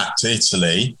came back to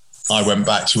Italy, I went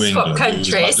back to England.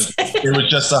 Countries. It was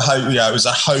just it was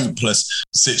a hopeless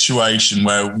situation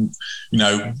where, we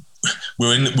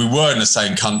were in the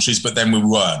same countries, but then we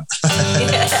weren't. Go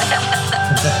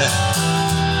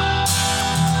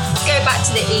back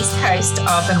to the East Coast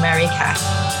of America.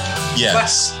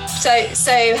 Yes.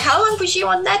 So how long was you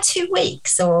on there? 2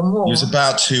 weeks or more? It was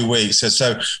about 2 weeks.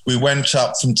 So we went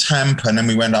up from Tampa, and then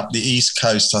we went up the East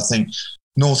Coast, I think,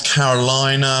 North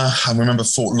Carolina, I remember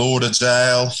Fort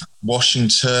Lauderdale,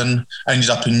 Washington, ended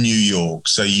up in New York.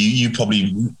 So you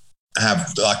probably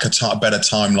have like a better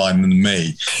timeline than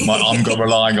me. I'm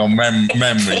relying on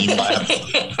memory. You might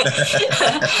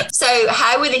have. So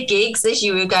how were the gigs as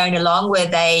you were going along? Were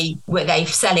they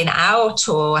selling out,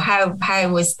 or how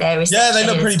was their reception? Yeah, they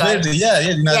look pretty busy.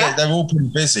 Yeah. They're all pretty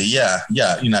busy. Yeah.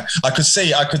 I could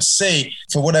see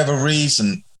for whatever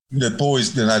reason, the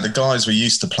boys, the guys were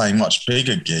used to playing much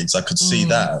bigger gigs. I could see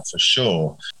that for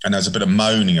sure. And there was a bit of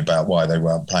moaning about why they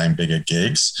weren't playing bigger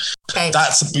gigs. Okay.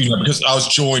 That's because I was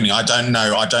joining. I don't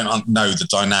know the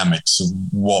dynamics of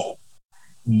what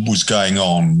was going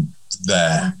on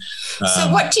there. So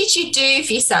what did you do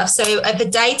for yourself? So at the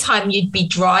daytime you'd be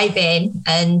driving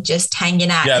and just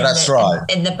hanging out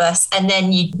in the bus, and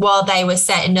then while they were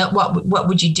setting up, what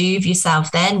would you do for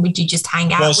yourself then? Would you just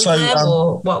hang out with them,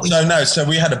 or what? So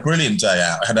we had a brilliant day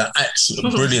out. Had an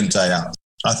absolute brilliant day out.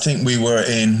 I think we were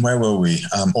in, where were we?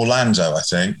 Orlando, I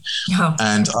think. Oh,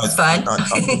 and fun.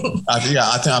 I think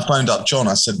I phoned up John.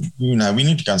 I said, we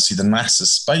need to go and see the NASA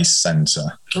Space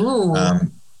Center. Ooh.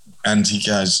 And he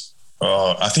goes,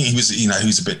 oh, I think he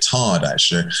was a bit tired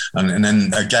actually. And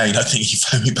then again, I think he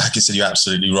phoned me back and said, "You're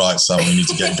absolutely right, son. We need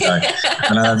to get going."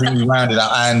 And I think we rounded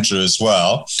out Andrew as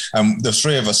well. And the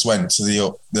three of us went to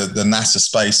the NASA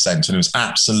Space Center, and it was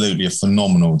absolutely a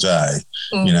phenomenal day.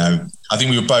 I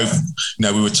think we were both,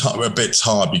 we were a bit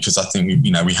tired because I think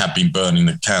we had been burning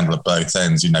the candle at both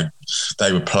ends.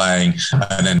 They were playing,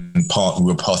 and then we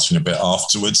were partying a bit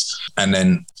afterwards, and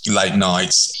then late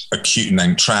nights, and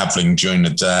then traveling during the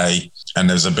day, and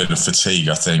there was a bit of fatigue,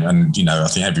 I think, and I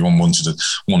think everyone wanted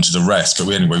to rest. But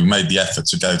we made the effort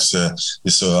to go to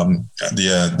this the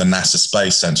NASA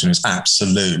Space Center, and it was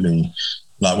absolutely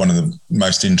like one of the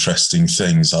most interesting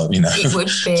things, it would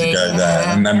be, to go there.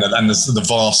 And then the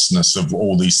vastness of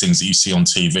all these things that you see on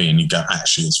TV, and you go,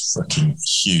 actually, it's freaking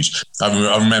huge.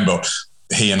 I remember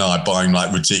he and I buying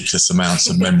like ridiculous amounts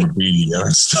of memorabilia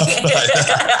and stuff like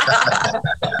that.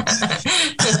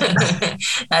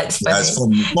 That's funny.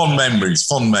 That's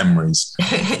fond memories.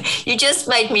 You just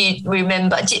made me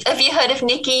remember. Have you heard of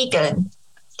Nick Egan?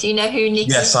 Do you know who Nick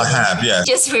Egan is? Yes, I have, yeah.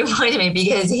 Just reminded me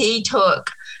because he took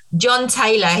John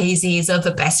Taylor, he's his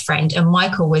other best friend, and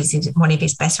Michael was one of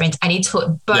his best friends, and he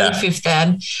took both of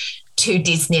them to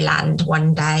Disneyland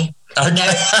one day.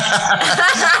 Okay.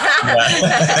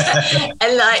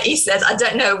 And like he said, I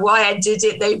don't know why I did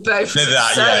it. They both did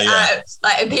that,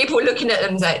 and people looking at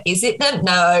them like, is it them?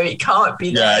 No, it can't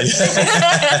be them.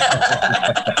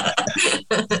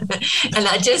 And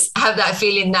I just have that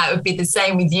feeling that would be the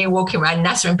same with you walking around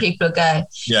NASA, and people will go,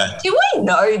 do I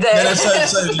know them?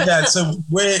 So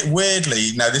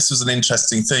weirdly, this was an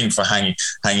interesting thing for hanging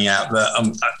out. That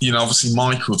obviously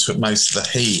Michael took most of the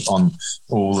heat on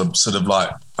all the sort of like,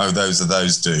 those are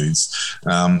those dudes.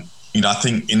 I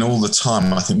think in all the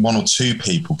time, I think one or two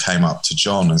people came up to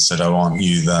John and said, "Oh, aren't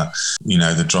you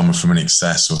the drummer from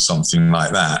INXS or something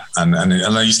like that?" And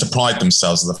they used to pride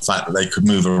themselves on the fact that they could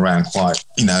move around quite,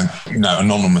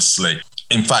 anonymously.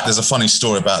 In fact, there's a funny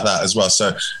story about that as well.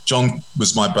 So John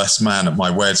was my best man at my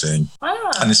wedding,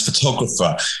 and this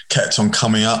photographer kept on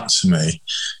coming up to me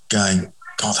going,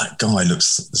 "God, that guy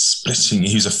looks splitting."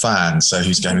 He was a fan, so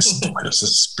he's going, "This guy looks a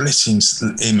splitting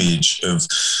image of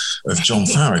John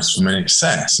Farris from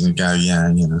INXS." And you go,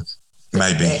 "Yeah,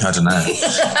 maybe, I don't know."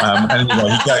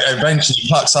 Anyway, he eventually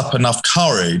plucks up enough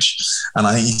courage, and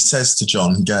I think he says to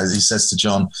John, he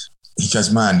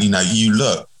goes, "Man, you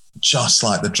look just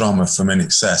like the drummer from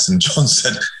INXS." And John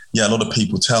said, "Yeah, a lot of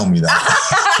people tell me that."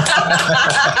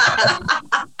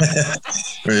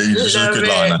 It was a good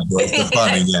line.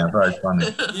 Funny, very funny.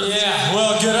 Yeah,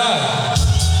 well, good on.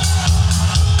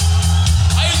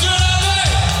 How you doing out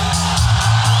there?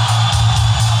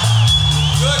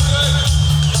 Good.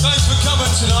 Thanks for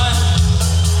coming tonight.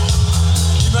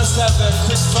 You must have that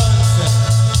quick phone thing.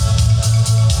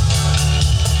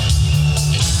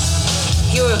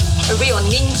 You're a real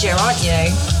ninja, aren't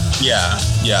you?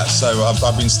 Yeah. So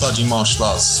I've been studying martial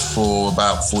arts for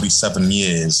about 47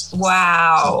 years.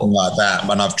 Wow. Something like that.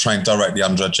 And I've trained directly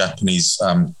under a Japanese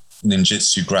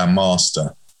ninjutsu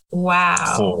grandmaster.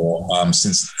 Wow.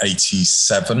 Since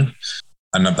 87.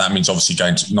 And that means obviously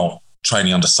not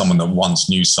training under someone that once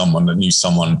knew someone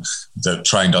that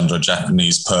trained under a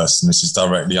Japanese person. This is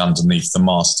directly underneath the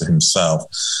master himself.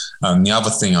 The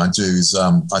other thing I do is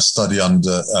I study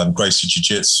under Gracie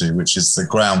Jiu-Jitsu, which is the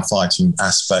ground fighting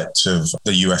aspect of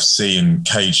the UFC and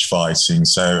cage fighting.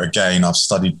 So again, I've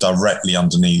studied directly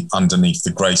underneath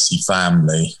the Gracie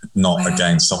family, not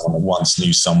against someone that once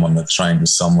knew someone that trained with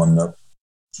someone that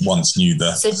once knew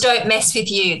that. So don't mess with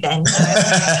you then.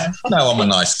 No, I'm a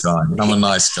nice guy. Well,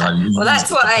 that's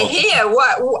what I hear.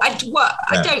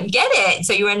 I don't get it.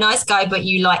 So you're a nice guy, but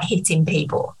you like hitting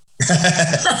people.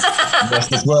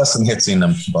 It's worse than hitting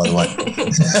them, by the way.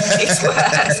 It's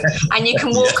worse. And you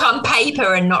can walk on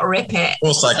paper and not rip it. Of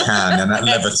course I can, and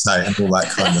levitate and all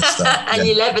that kind of stuff. And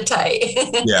you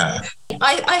levitate. Yeah.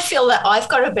 I feel that I've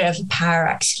got a bit of a power,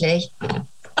 actually. I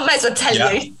might as well tell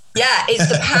you. Yeah, it's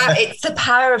the power. It's the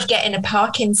power of getting a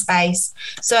parking space.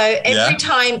 So every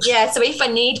time, so if I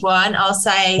need one, I'll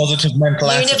say positive mental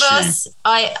attitude.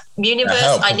 I need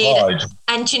it.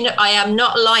 And I am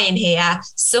not lying here.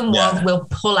 Someone will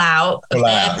pull out, and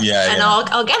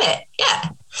I'll get it. Yeah.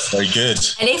 Very good.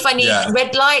 And if I need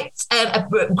red lights,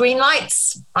 green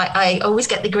lights, I always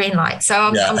get the green light.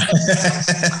 So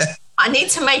I need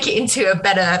to make it into a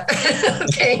better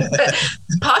thing. But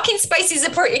parking spaces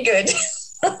are pretty good.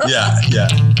 Yeah.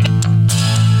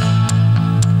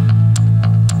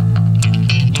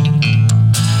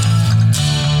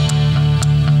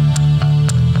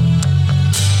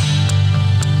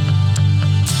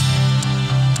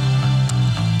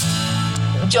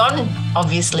 John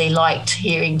obviously liked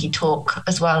hearing you talk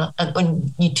as well,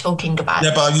 when you talking about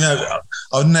but I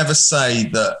would never say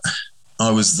that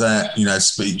I was there,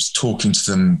 talking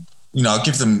to them. I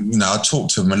give them, I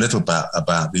talked to them a little bit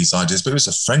about these ideas, but it was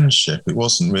a friendship. It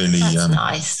wasn't really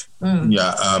nice.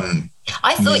 Yeah.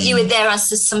 I thought you were there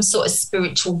as some sort of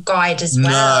spiritual guide as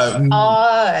well. No.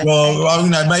 Oh, well,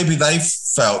 maybe they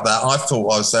felt that. I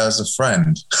thought I was there as a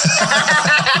friend.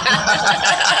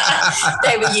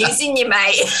 They were using you,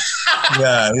 mate.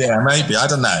 yeah, maybe. I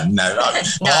don't know. No, I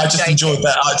just enjoyed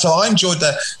that. So I enjoyed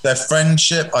their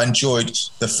friendship. I enjoyed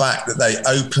the fact that they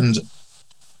opened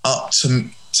up to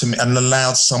me and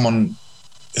allowed someone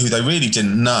who they really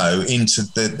didn't know into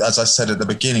as I said at the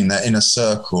beginning, their inner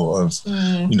circle of,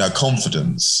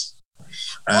 confidence.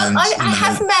 And, I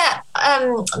have met,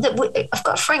 I've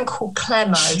got a friend called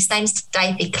Clemo. His name's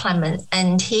David Clement,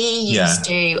 and he used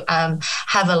to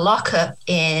have a lockup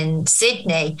in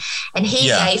Sydney, and he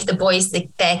gave the boys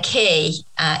their key,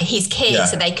 his key,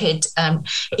 so they could,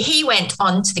 he went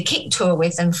on to the Kick Tour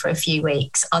with them for a few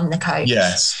weeks on the coast.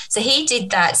 Yes. So he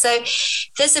did that. So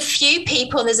there's a few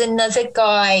people, there's another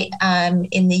guy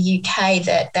in the UK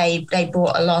that they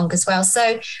brought along as well.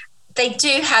 So they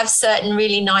do have certain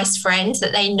really nice friends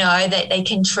that they know that they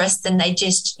can trust, and they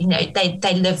just,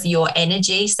 they love your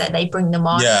energy, so they bring them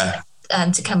on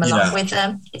to come along with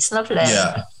them. It's lovely.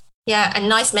 Yeah, and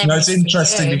nice memories. No, it's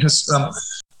interesting because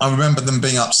I remember them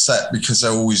being upset because they're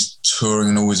always touring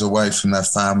and always away from their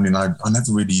family, and I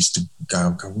never really used to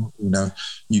go.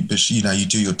 You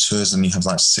do your tours and you have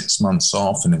like 6 months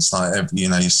off, and it's like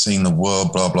you're seeing the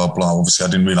world, blah blah blah. Obviously, I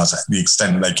didn't realise the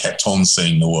extent that they kept on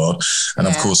seeing the world, and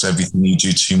of course, everything you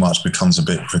do too much becomes a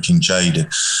bit freaking jaded.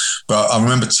 But I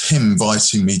remember Tim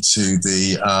inviting me to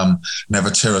the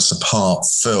Never Tear Us Apart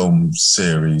film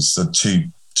series, the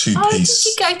two-piece. Did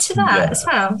you go to that as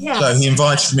well? Yeah. So he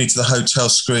invited me to the hotel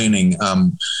screening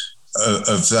of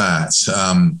that.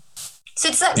 So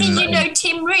does that mean you know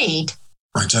Tim Reid?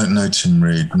 I don't know Tim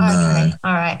Reid. No. Okay.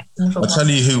 All right. I'll tell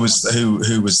you who was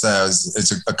there.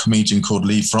 It's a comedian called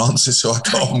Lee Francis, who I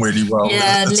got on really well with.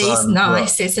 Yeah, Lee's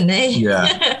nice, isn't he?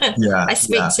 Yeah. I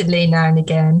speak to Lee now and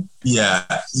again. Yeah.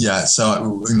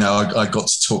 So I got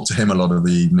to talk to him a lot of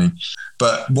the evening.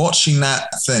 But watching that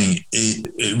thing,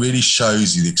 it really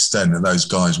shows you the extent that those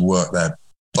guys work their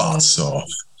butts off.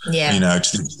 Yeah. To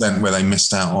the extent where they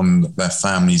missed out on their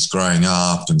families growing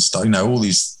up and stuff. All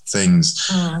these things,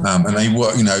 and they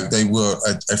were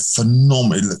a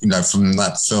phenomenal. From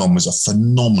that film was a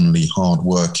phenomenally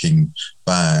hard-working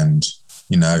band.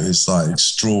 It's like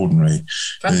extraordinary.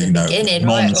 From the beginning,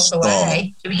 right all the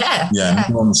way. Yeah,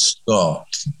 non-stop.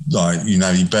 Like,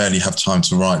 you barely have time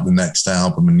to write the next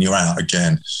album and you're out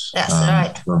again. That's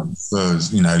right.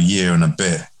 For year and a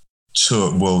bit.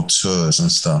 World tours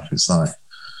and stuff. It's like,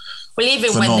 well,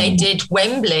 even phenomenal. When they did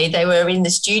Wembley, they were in the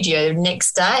studio the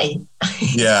next day.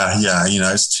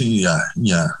 It's too,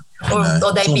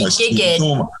 Or they'd be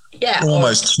gigging.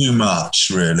 Almost too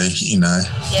much, really,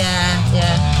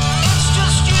 Yeah.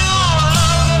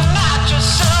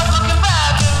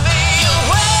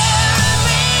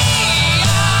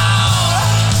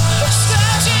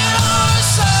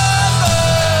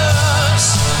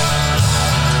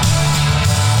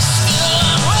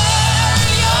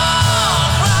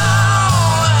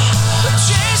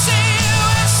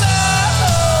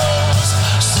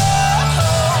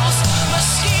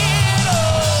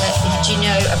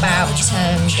 About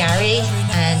Gary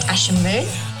and Ashen Moon?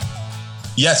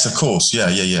 Yes, of course. Yeah.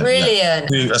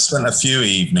 Brilliant. I spent a few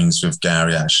evenings with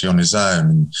Gary actually on his own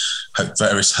in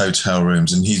various hotel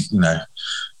rooms, and he's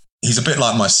a bit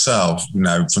like myself,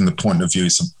 from the point of view.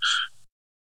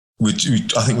 I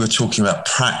think we were talking about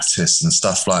practice and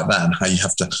stuff like that, and how you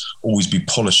have to always be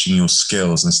polishing your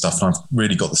skills and stuff. And I've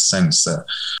really got the sense that,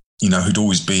 he'd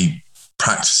always be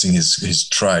practicing his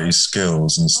trade, his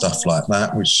skills and stuff like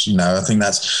that, which, you know, I think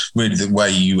that's really the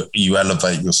way you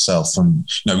elevate yourself. And,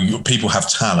 you know, people have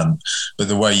talent, but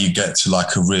the way you get to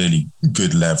like a really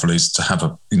good level is to have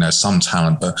some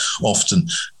talent, but often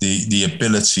the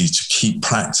ability to keep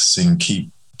practicing,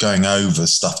 keep going over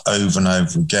stuff over and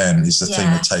over again is the thing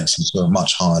that takes you to a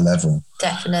much higher level.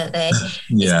 Definitely.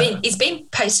 He's been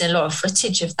posting a lot of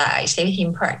footage of that, actually,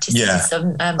 him practicing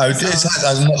some. I've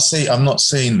not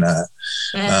seen that.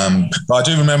 But I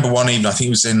do remember one evening, I think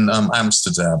it was in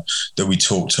Amsterdam, that we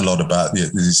talked a lot about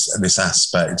this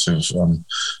aspect of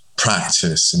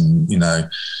practice, and, you know,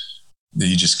 that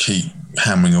you just keep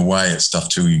hammering away at stuff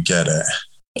till you get it.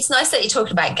 It's nice that you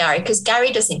talked about Gary, because Gary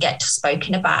doesn't get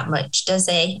spoken about much, does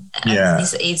he?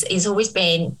 He's always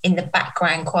been in the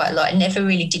background quite a lot and never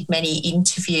really did many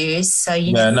interviews. So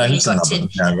you never really got to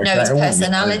know his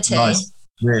personality.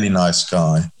 Really nice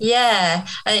guy. Yeah.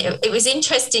 And it was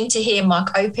interesting to hear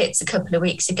Mark Opitz a couple of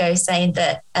weeks ago saying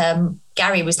that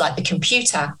Gary was like the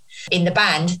computer in the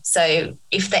band. So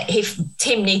if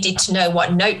Tim needed to know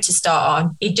what note to start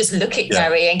on, he'd just look at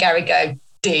Gary and Gary go,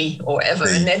 D or whatever,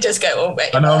 and then just go, oh,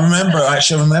 wait. And I remember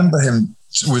him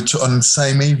on the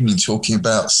same evening talking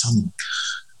about some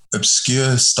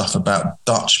obscure stuff about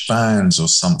Dutch bands or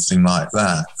something like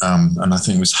that. And I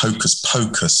think it was Hocus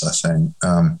Pocus,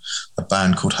 a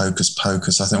band called Hocus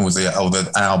Pocus. I think it was the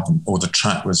album or the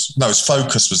track was, no, it was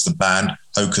Focus was the band,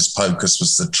 Hocus Pocus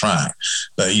was the track.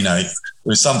 But, you know, it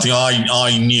was something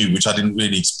I knew, which I didn't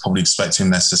really probably expect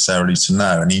him necessarily to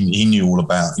know. And he knew all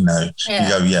about, you know, you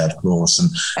go, of course.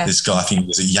 And this guy, I think it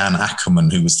was Jan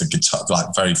Ackerman, who was the guitar, like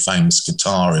very famous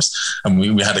guitarist. And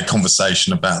we had a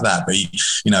conversation about that. But,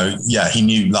 he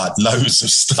knew like loads of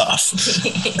stuff.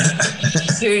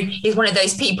 He's one of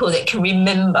those people that can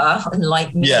remember,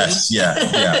 unlike me. Yes, yeah.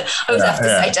 I always have to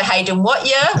say to Hayden, what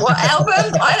year, what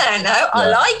album? I don't know. I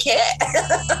like it.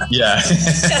 Yeah.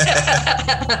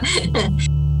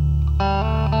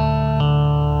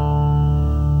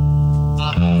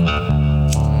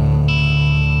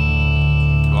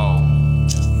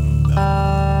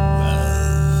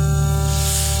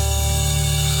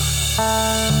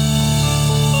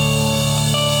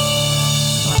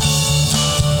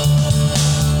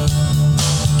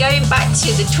 Going back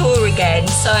to the tour again,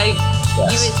 so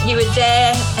you were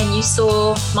there and you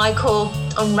saw Michael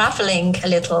unraveling a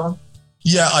little.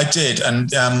 Yeah, I did. And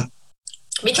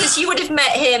because you would have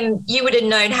met him, you would have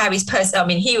known how his person. I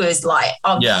mean, he was like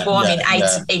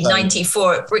in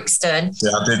 94 at Brixton.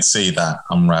 Yeah, I did see that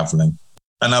unraveling.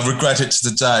 And I regret it to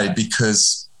the day,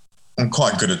 because I'm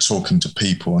quite good at talking to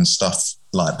people and stuff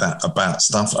like that about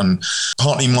stuff, and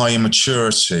partly my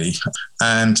immaturity,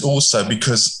 and also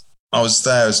because I was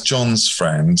there as John's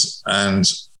friend,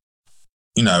 and,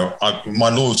 you know, my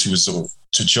loyalty was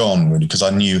to John, really, because I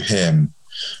knew him.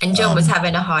 And John was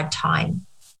having a hard time.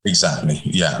 Exactly,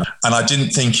 yeah. And I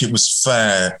didn't think it was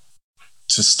fair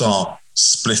to start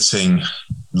splitting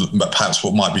perhaps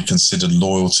what might be considered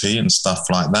loyalty and stuff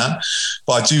like that.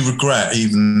 But I do regret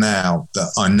even now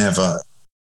that I never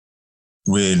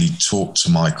really talked to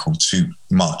Michael too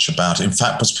much about it. In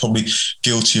fact, I was probably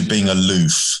guilty of being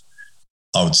aloof,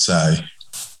 I would say.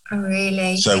 Oh,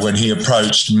 really? So when he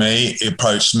approached me,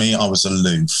 I was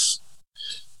aloof.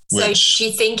 So do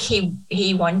you think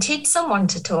he wanted someone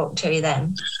to talk to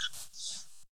then?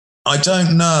 I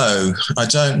don't know.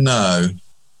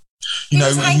 Who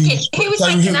was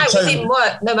hanging out with him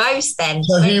the most then?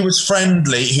 So he was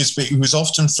friendly. He was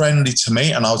often friendly to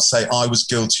me, and I would say I was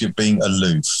guilty of being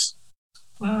aloof.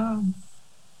 Wow.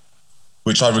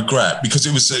 Which I regret, because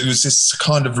it was this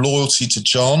kind of loyalty to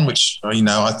John, which, you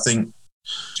know, I think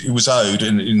it was owed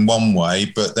in one way,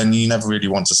 but then you never really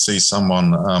want to see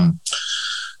someone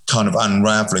kind of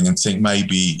unraveling and think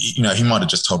maybe, you know, he might have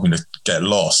just told me to get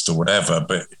lost or whatever,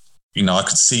 but, you know, I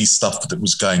could see stuff that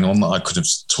was going on that I could have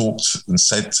talked and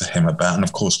said to him about. And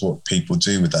of course, what people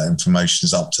do with that information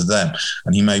is up to them.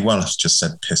 And he may well have just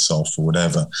said piss off or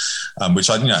whatever, which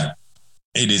I, you know,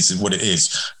 it is what it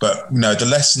is. But, you know, the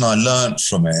lesson I learned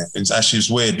from it was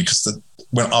weird, because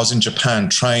when I was in Japan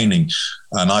training,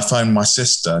 and I phoned my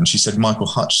sister, and she said, Michael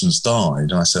Hutchence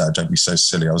died. And I said, oh, don't be so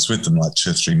silly. I was with them like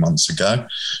 2 or 3 months ago.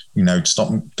 You know,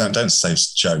 stop, don't say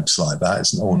jokes like that.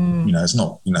 It's not, you know, it's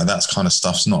not, you know, that kind of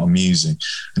stuff's not amusing.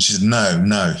 And she said,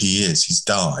 no, he's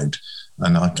died.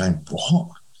 And I go, what?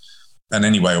 And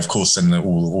anyway, of course, then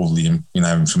all the, you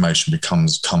know, information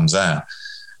comes out.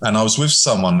 And I was with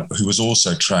someone who was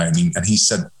also training, and he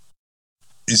said,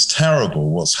 it's terrible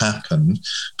what's happened,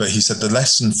 but he said the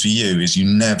lesson for you is you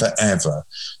never ever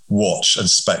watch and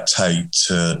spectate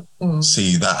to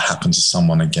see that happen to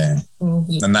someone again.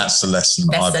 And that's the lesson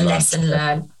that I've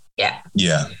learned. Yeah.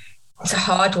 Yeah. It's a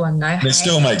hard one though. It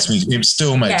still makes me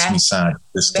sad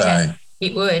this day.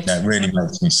 It would. Yeah, it really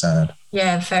makes me sad.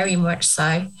 Yeah, very much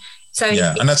so. So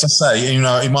yeah, and as I say,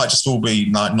 it might just all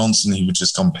be like nonsense. He would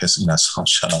just come piss, so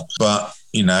shut up. But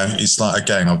it's like,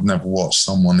 again, I've never watched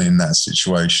someone in that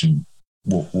situation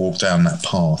walk down that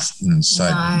path and say,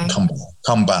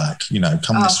 come back,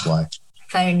 come this way.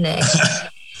 If only.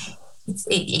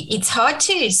 It's hard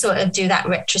to sort of do that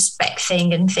retrospect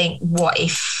thing and think, what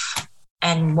if,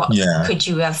 and what could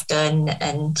you have done?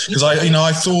 And because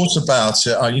I thought about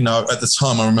it. At the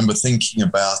time, I remember thinking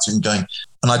about it and going,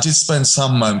 and I did spend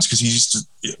some moments, because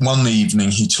one evening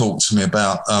he talked to me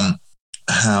about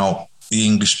how the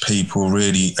English people were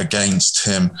really against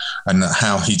him, and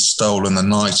how he'd stolen the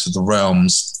Knight of the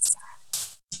Realm's.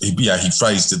 He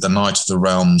phrased it, the Knight of the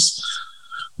Realm's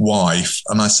wife.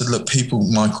 And I said, look,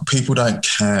 Michael, people don't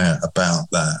care about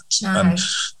that. No. And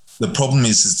the problem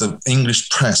is the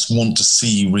English press want to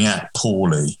see you react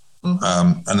poorly.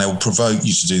 Mm-hmm. And they'll provoke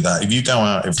you to do that. If you go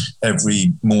out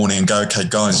every morning and go, okay,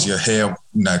 guys, you're here,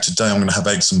 today I'm going to have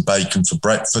eggs and bacon for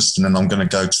breakfast, and then I'm going to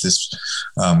go to this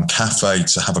cafe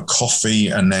to have a coffee,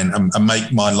 and then and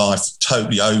make my life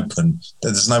totally open,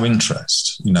 there's no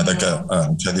interest. They go,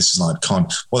 okay, this is like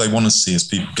what they want to see is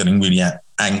people getting really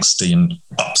angsty and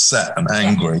upset and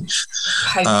angry.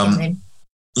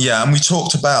 Yeah, and we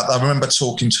talked about, I remember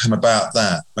talking to him about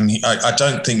that, and I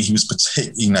don't think he was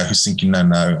particularly, who's thinking,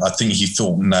 no. I think he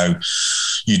thought, no,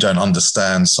 you don't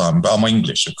understand, Simon. But I'm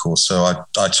English, of course, so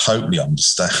I totally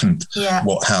understand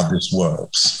how this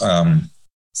works. And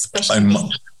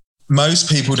most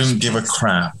people didn't give a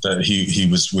crap that he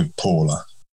was with Paula.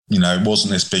 It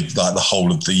wasn't this big, like the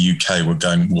whole of the UK were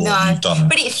going, you've done.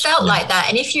 But it felt like that.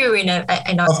 And if you were in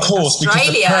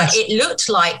Australia, it looked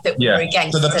like that we were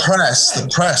against the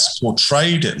press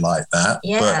portrayed it like that.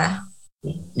 Yeah.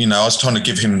 But, I was trying to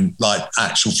give him like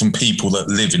actual from people that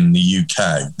live in the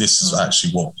UK. This is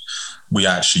actually what we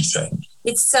actually think.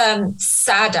 It's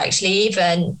sad, actually.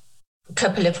 Even a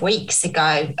couple of weeks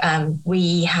ago,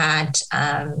 we had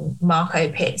Marco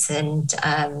Pitts and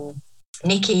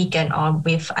Nick Egan on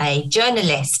with a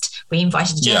journalist. We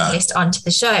invited a journalist onto the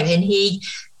show, and he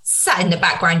sat in the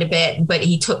background a bit, but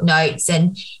he took notes,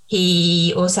 and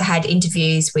he also had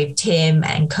interviews with Tim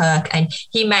and Kirk, and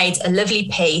he made a lovely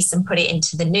piece and put it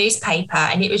into the newspaper,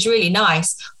 and it was really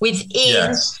nice.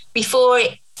 Before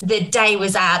the day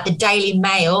was out, the Daily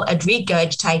Mail had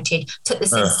regurgitated, took the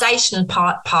sensational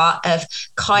part of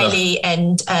Kylie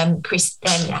and Chris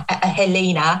and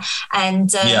Helena,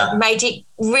 and made it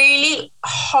really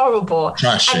horrible.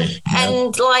 Trashy.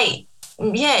 And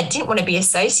didn't want to be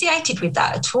associated with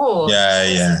that at all.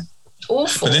 Yeah.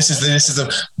 Awful. But this is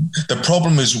the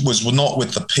problem was not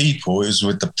with the people, it was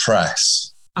with the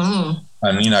press. And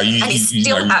it's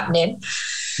still happening.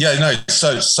 Yeah, no,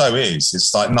 so is.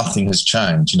 It's like nothing has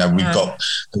changed. We've got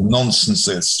the nonsense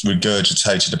that's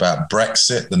regurgitated about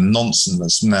Brexit, the nonsense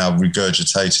that's now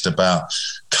regurgitated about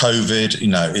COVID.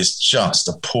 It's just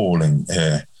appalling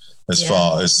here as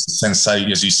far as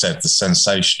as you said, the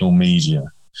sensational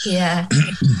media. Yeah.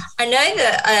 I know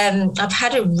that I've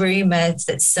had a rumour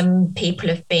that some people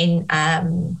have been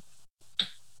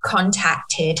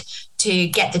contacted to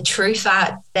get the truth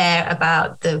out there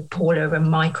about the Paula and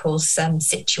Michael's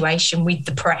situation with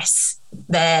the press,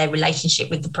 their relationship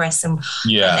with the press and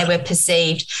how they were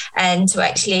perceived, and to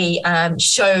actually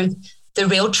show the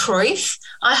real truth.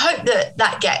 I hope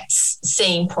that gets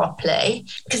seen properly,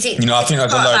 because it's I think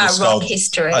there's a load of rock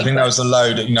history. I think there was a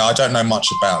load of, I don't know much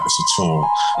about this at all,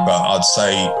 but I'd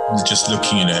say just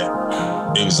looking at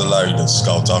it was a load of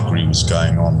skullduggery was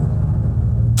going on.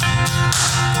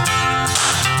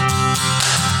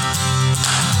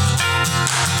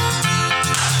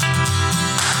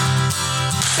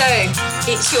 So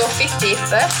it's your 50th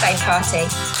birthday party.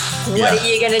 What are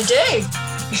you going to do?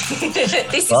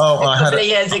 This is a couple of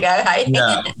years ago, hey?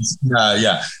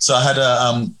 Yeah. So I had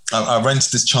I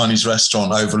rented this Chinese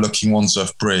restaurant overlooking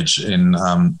Wandsworth Bridge in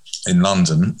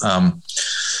London.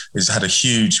 It's had a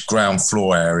huge ground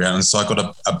floor area, and so I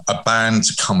got a band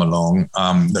to come along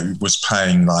that was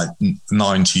playing like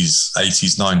 80s,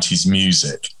 90s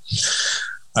music.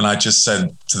 And I just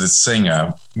said to the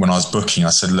singer when I was booking,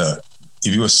 I said, look,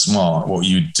 if you were smart, what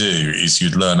you'd do is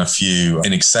you'd learn a few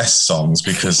INXS songs,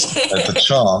 because there's a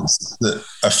chance that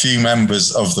a few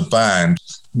members of the band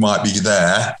might be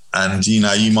there, and you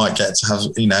might get to have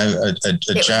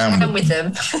a jam with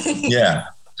them. Yeah.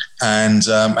 And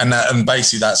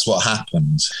basically that's what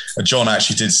happened. John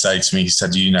actually did say to me, he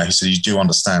said, you do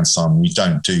understand, Simon, we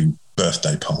don't do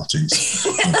birthday parties.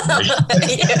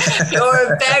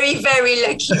 You're a very, very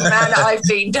lucky man, I've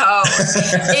been told.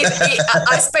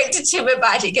 I spoke to Tim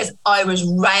about it because I was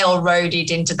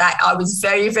railroaded into that. I was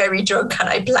very, very drunk and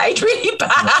I played really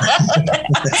bad.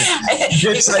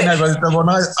 You did say no, but when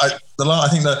I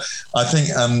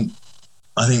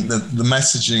think the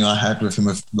messaging I had with him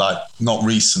of like not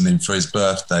recently for his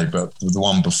birthday, but the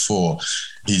one before,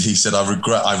 he said, I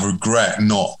regret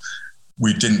not.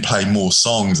 We didn't play more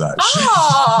songs, actually.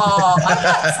 Oh,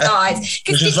 that's nice.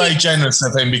 Which was very generous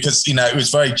of him because, you know, it was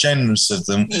very generous of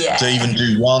them to even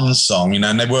do one song, you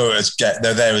know, and they're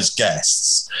there as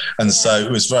guests. And so it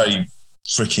was very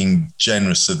freaking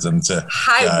generous of them to.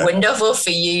 How wonderful for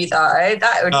you, though.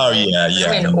 That would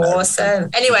been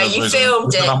awesome. Anyway, you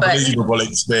filmed it. An unbelievable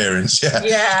experience,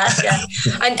 Yeah.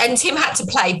 And Tim had to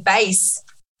play bass,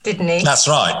 didn't he? That's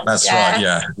right,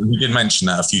 yeah. He did mention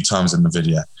that a few times in the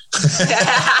video.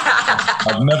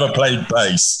 I've never played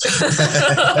bass.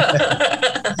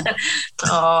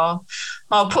 Oh,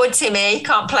 poor Timmy,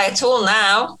 can't play at all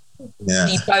now. Yeah.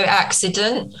 The boat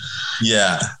accident.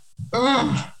 Yeah.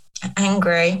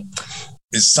 Angry.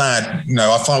 It's sad. You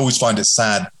know, I always find it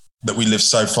sad that we live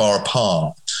so far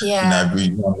apart. Yeah.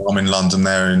 You know, I'm in London,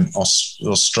 they're in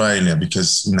Australia,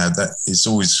 because, you know, that it's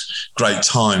always great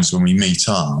times when we meet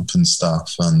up and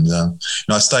stuff. And, you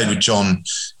know, I stayed with John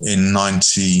in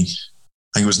 99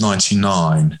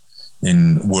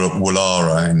 in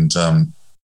Woollahra and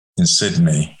in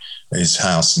Sydney, his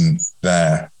house and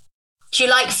there. Do you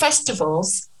like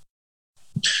festivals?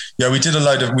 Yeah, we did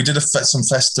some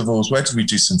festivals. Where did we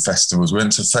do some festivals? We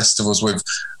went to festivals with,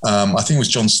 I think it was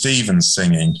John Stevens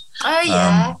singing. Oh,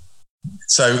 yeah.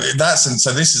 So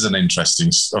this is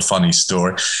a funny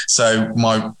story. So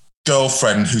my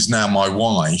girlfriend, who's now my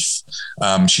wife,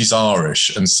 she's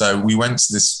Irish. And so we went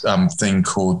to this thing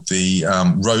called the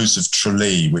Rose of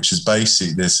Tralee, which is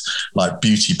basically this like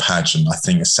beauty pageant, I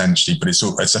think, essentially, but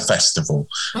it's a festival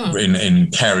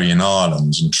in Kerry in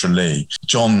Ireland, in Tralee.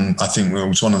 John, I think it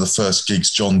was one of the first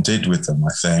gigs John did with them,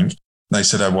 I think. They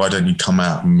said, oh, why don't you come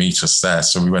out and meet us there?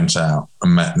 So we went out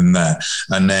and met them there.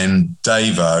 And then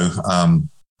Davo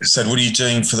said, what are you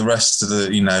doing for the rest of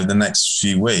the next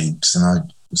few weeks? And I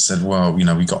said, well, you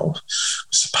know, we're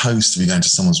supposed to be going to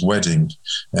someone's wedding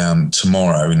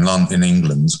tomorrow in London, in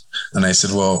England. And they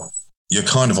said, well, you're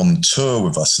kind of on tour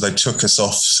with us. So they took us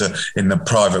off in the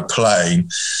private plane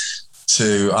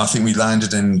to, I think we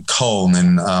landed in Cologne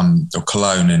in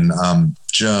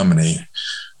Germany.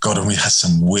 God, and we had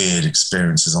some weird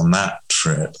experiences on that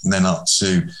trip. And then up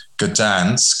to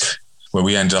Gdansk, where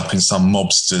we ended up in some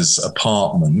mobster's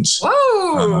apartment.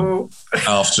 Whoa!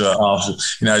 After,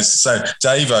 you know, so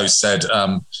Davo said,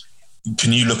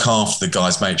 can you look after the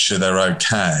guys, make sure they're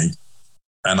okay?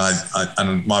 And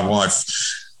and my wife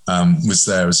was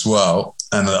there as well.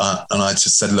 And I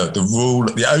just said, look,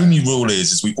 the only rule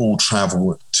is we all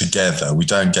travel together. We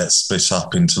don't get split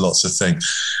up into lots of things.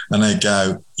 And they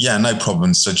go, yeah, no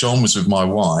problem. So John was with my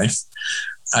wife.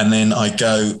 And then I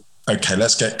go, okay,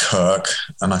 let's get Kirk.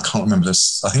 And I can't remember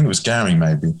this. I think it was Gary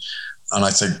maybe. And I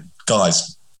said,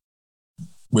 guys,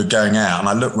 we're going out. And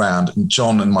I look round and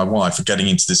John and my wife are getting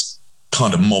into this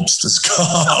kind of mobster's car.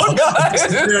 Oh, no.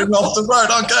 Steering off the road.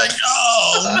 I'm going,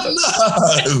 oh,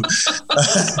 no.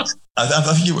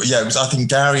 I think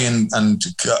Gary and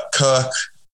Kirk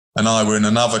and I were in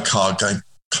another car going,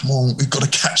 come on, we've got to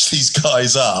catch these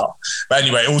guys up. But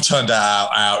anyway, it all turned out.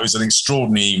 It was an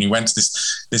extraordinary evening. We went to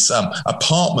this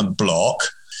apartment block.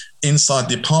 Inside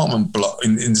the apartment block,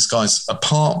 in this guy's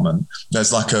apartment,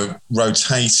 there's like a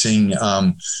rotating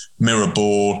mirror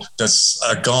ball. There's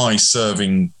a guy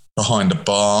serving behind a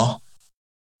bar.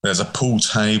 There's a pool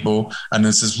table, and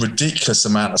there's this ridiculous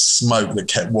amount of smoke that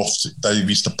kept wafting. They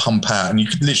used to pump out, and you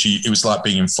could literally, it was like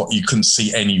being you couldn't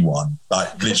see anyone,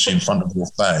 like literally in front of your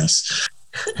face.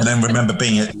 And then remember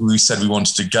we said we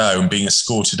wanted to go and being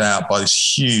escorted out by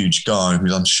this huge guy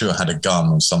who I'm sure had a gun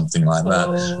or something like that.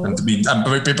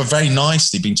 Oh. But very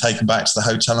nicely being taken back to the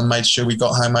hotel and made sure we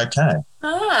got home okay.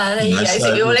 Ah, there you go.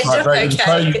 So we all ended up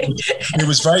okay. It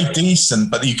was very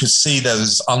decent, but you could see there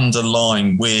was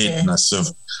underlying weirdness of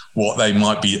what they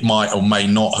might or may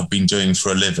not have been doing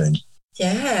for a living.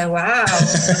 Yeah, wow.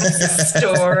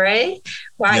 Story.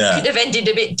 Wow, it could have ended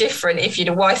a bit different if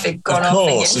your wife had gone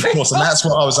off. Of course, and that's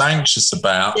what I was anxious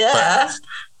about. Yeah. But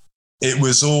it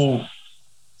was all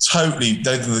totally,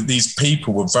 these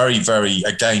people were very, very,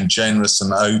 again, generous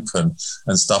and open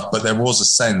and stuff, but there was a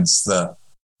sense that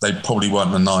they probably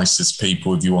weren't the nicest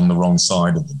people if you were on the wrong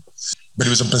side of them. But it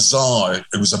was a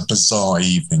bizarre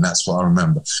evening. That's what I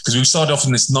remember. Because we started off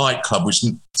in this nightclub, which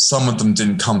some of them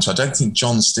didn't come to. I don't think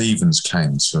John Stevens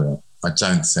came to it. I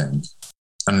don't think.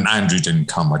 And Andrew didn't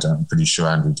come. I'm pretty sure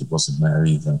Andrew wasn't there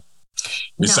either.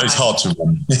 It's hard to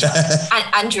run.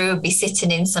 Andrew would be sitting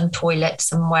in some toilet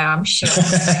somewhere, I'm sure.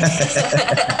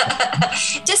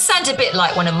 Just sounds a bit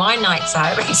like one of my nights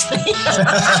out, actually.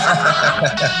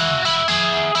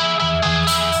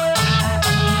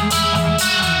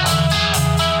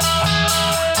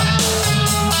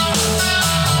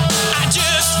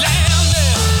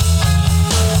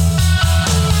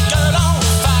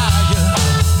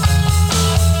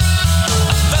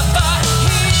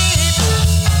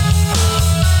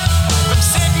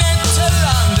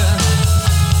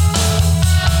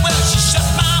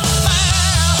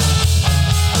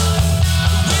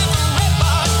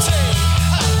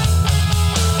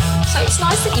 It's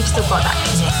nice that you've still got that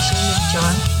connection with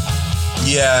John.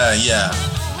 Yeah.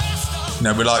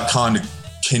 We're like kind of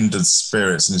kindred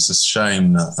spirits, and it's a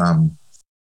shame that,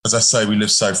 as I say, we live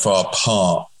so far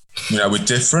apart. We're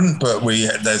different, but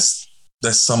there's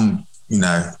some,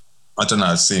 I don't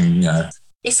know,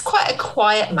 He's quite a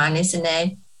quiet man, isn't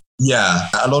he? Yeah,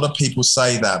 a lot of people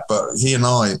say that, but he and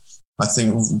I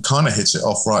think, kind of hit it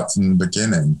off right from the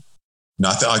beginning.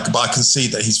 But I can see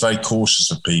that he's very cautious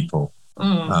of people.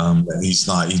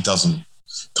 He doesn't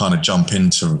kind of jump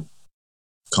into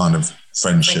kind of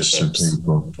friendships with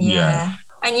people. Yeah.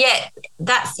 And yet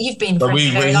you've been friends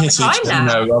for a very long time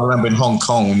now. I remember in Hong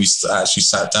Kong when we actually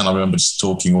sat down, I remember just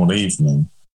talking all evening.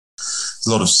 A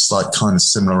lot of like kind of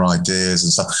similar ideas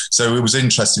and stuff. So it was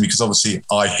interesting because obviously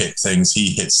I hit things,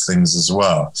 he hits things as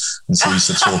well. And so we used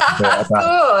to talk a bit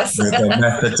about the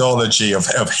methodology of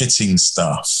hitting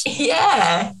stuff.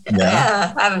 Yeah.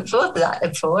 I haven't thought of that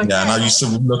before. Yeah, and I used to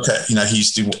look at, he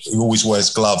always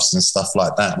wears gloves and stuff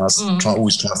like that. And I was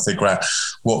always trying to figure out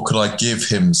what could I give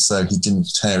him so he didn't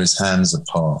tear his hands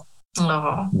apart.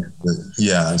 Oh.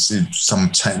 Yeah, it's some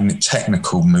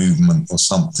technical movement or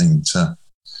something to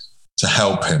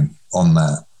help him on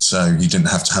that. So he didn't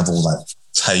have to have all that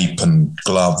tape and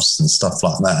gloves and stuff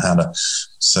like that. How to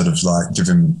sort of like give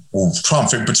him all, try and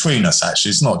fit between us, actually.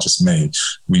 It's not just me.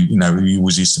 We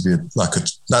always used to be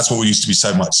that's what we used to be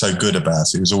so good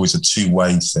about. It was always a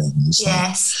two-way thing.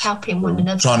 Yes, helping one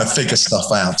another. Trying to figure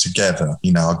stuff out together.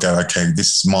 I'll go, okay,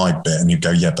 this is my bit. And you go,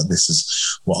 yeah, but this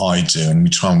is what I do. And we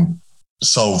try and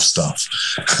solve stuff.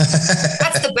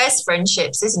 That's the best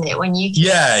friendships, isn't it? When you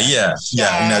yeah.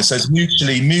 So it's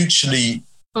mutually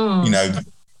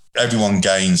everyone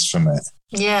gains from it.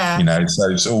 Yeah.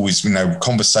 So it's always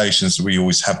conversations that we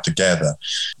always have together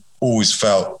always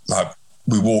felt like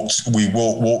we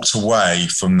walked away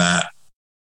from that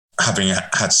having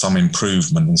had some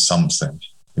improvement in something.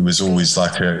 It was always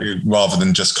like rather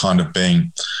than just kind of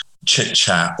being chit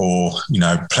chat or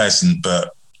pleasant,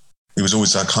 but it was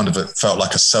always it felt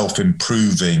like a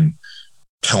self-improving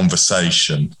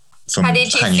conversation. How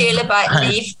did you feel about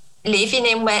leaving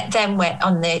him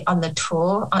on the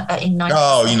tour in 19?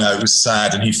 Oh, it was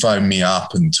sad, and he phoned me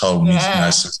up and told me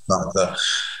some of the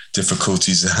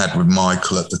difficulties he had with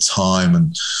Michael at the time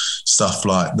and stuff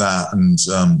like that. And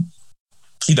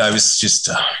it's just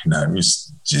it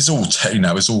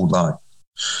was all like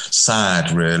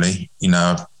sad, really.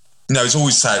 It's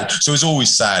always sad. So it's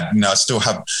always sad. I still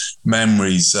have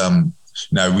memories.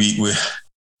 We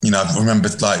I remember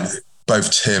like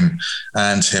both Tim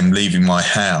and him leaving my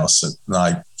house at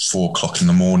like 4:00 in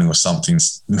the morning or something,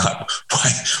 like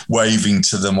waving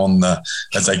to them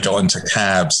as they got into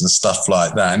cabs and stuff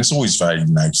like that. And it's always very,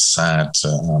 sad to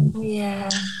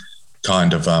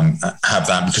kind of have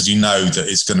that, because that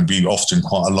it's going to be often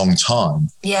quite a long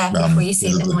time. Yeah, before you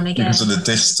see them on again. Because of the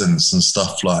distance and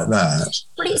stuff like that.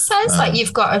 Well, it sounds like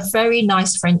you've got a very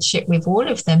nice friendship with all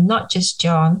of them, not just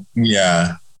John.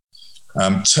 Yeah.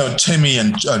 So Timmy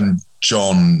and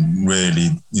John, really,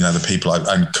 the people,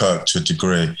 and Kirk to a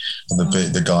degree, are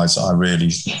the guys that I really,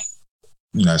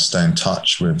 stay in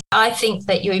touch with. I think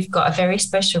that you've got a very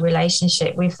special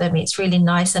relationship with them. It's really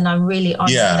nice, and I'm really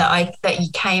honoured that you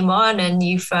came on and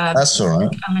you've. That's all right.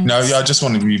 I just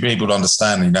wanted people to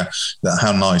understand, that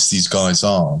how nice these guys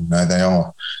are.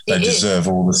 They deserve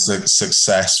all the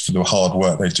success for the hard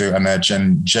work they do, and they're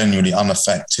genuinely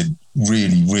unaffected,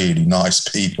 really, really nice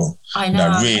people. I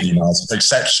know. Really nice,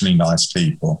 exceptionally nice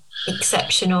people.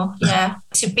 Exceptional, yeah.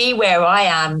 To be where I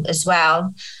am as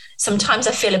well. Sometimes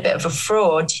I feel a bit of a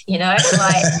fraud,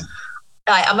 like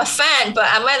I'm a fan, but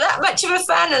am I that much of a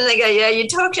fan? And they go, yeah, you're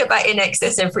talking about In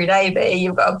Excess every day, but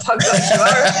you've got a pug like you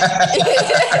are.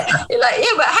 You're like,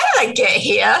 yeah, but how did I get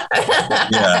here?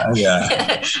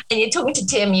 Yeah. And you're talking to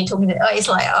Tim, it's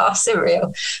like, oh,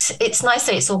 surreal. It's nice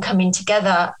that it's all coming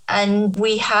together. And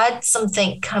we had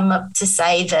something come up to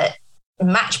say that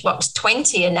Matchbox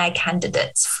 20 are now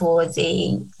candidates for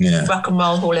the Rock and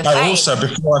Roll Hall of Fame. Also,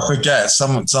 before I forget,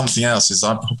 something else is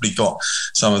I've probably got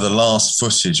some of the last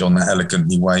footage on the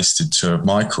Elegantly Wasted tour of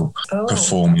Michael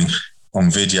performing on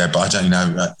video, but I don't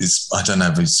know. I don't know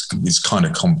if it's kind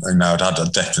of I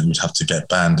definitely would have to get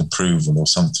band approval or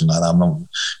something like that.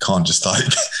 Can't just like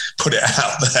put it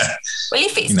out there. Well,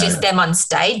 if it's just them on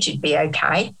stage, you'd be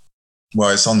okay. Well,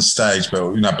 it's on stage,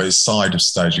 but but it's side of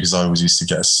stage because I always used to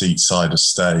get a seat side of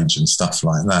stage and stuff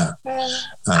like that.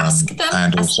 Ask them.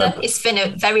 And also, it's been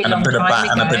a very long time ago.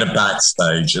 And a bit of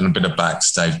backstage.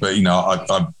 But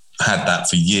I've had that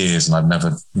for years, and I've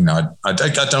never, I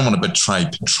don't want to betray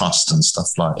trust and stuff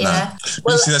like that.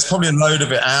 Well, you see, there's probably a load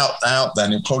of it out there,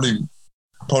 and it'd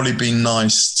probably be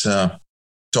nice to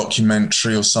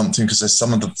documentary or something, because there's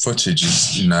some of the footage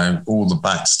is, all the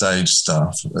backstage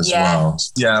stuff as well.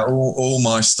 Yeah, all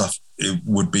my stuff, it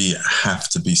would have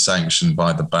to be sanctioned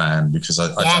by the band, because I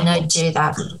don't want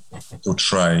to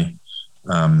portray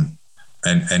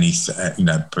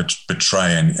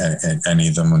betray any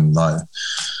of them, and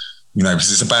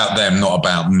because it's about them, not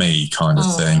about me, kind of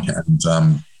thing. And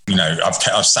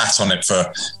I've sat on it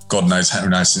for God knows how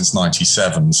long, since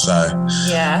 '97. So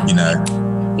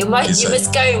you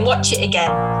must go and watch it again.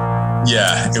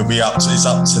 Yeah, it's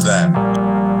up to them.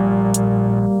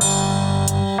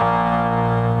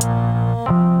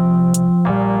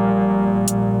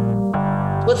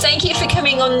 Well, thank you for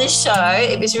coming on the show.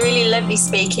 It was really lovely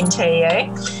speaking to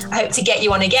you. I hope to get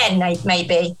you on again,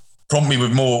 maybe. Prompt me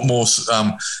with more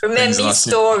remember your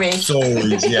stories.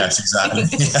 Stories, yes, exactly.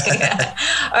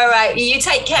 All right, you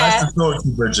take care. Nice to talk to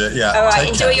you, Bridget. Yeah. All right,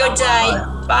 enjoy your day.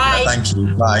 Bye. Yeah, thank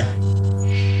you. Bye.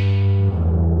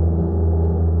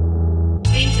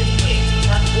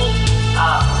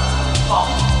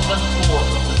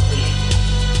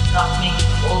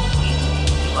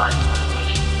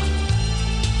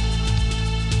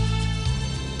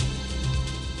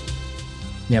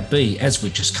 Now, B, as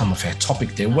we've just come off our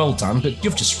topic there, well done, but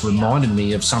you've just reminded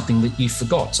me of something that you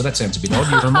forgot. So that sounds a bit odd.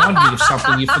 You reminded me of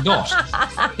something you forgot.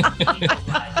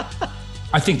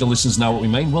 I think the listeners know what we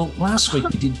mean. Well, last week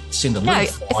we did send a little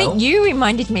file. I think you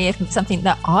reminded me of something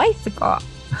that I forgot.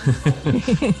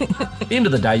 At the end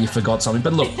of the day, you forgot something.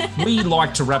 But look, we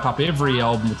like to wrap up every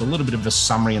album with a little bit of a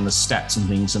summary and the stats and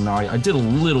things. And I did a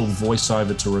little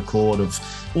voiceover to record of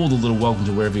all the little Welcome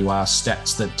to Wherever You Are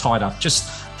stats that tied up, just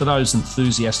for those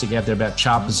enthusiastic out there about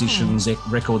chart positions,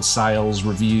 record sales,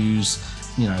 reviews,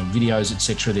 videos,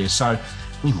 etc. there. So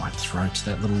we might throw to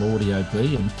that little audio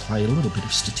B and play a little bit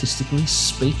of Statistically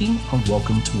Speaking on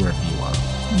Welcome to Wherever You Are.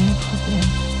 No problem.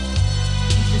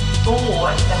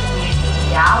 Thought that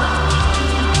reality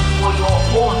or your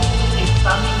own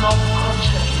external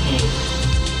consciousness.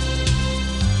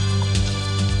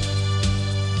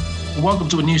 Welcome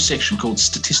to a new section called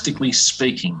Statistically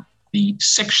Speaking, the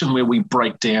section where we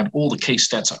break down all the key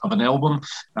stats of an album,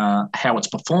 how it's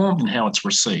performed and how it's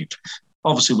received.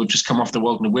 Obviously, we've just come off the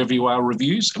Welcome to Wherever You Are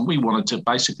reviews, and we wanted to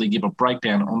basically give a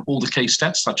breakdown on all the key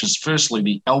stats, such as, firstly,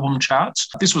 the album charts.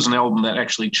 This was an album that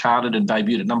actually charted and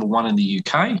debuted at number 1 in the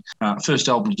UK. First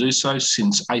album to do so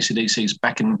since AC/DC's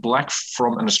Back in Black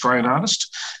from an Australian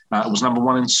artist. It was number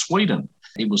 1 in Sweden.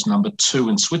 It was number 2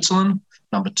 in Switzerland.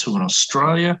 Number 2 in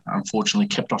Australia, unfortunately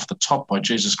kept off the top by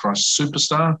Jesus Christ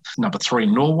Superstar. Number 3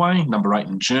 in Norway. Number 8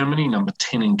 in Germany. Number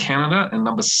 10 in Canada. And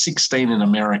number 16 in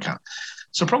America.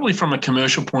 So probably from a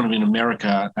commercial point of view in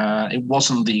America, it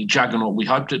wasn't the juggernaut we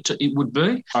hoped it would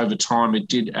be. Over time, it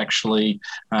did actually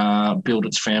build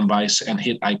its fan base and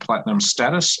hit a platinum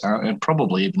status, and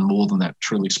probably even more than that,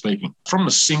 truly speaking. From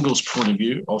the singles point of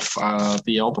view of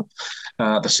the album,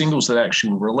 the singles that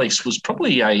actually were released was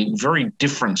probably a very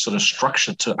different sort of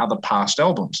structure to other past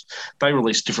albums. They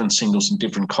released different singles in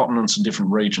different continents and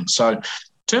different regions. So in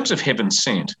terms of Heaven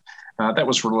Sent, that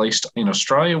was released in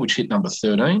Australia, which hit number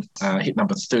 13, hit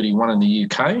number 31 in the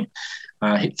UK,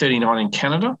 hit 39 in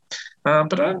Canada,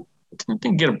 but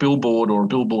didn't get a Billboard or a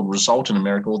Billboard result in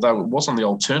America, although it was on the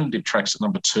alternative tracks at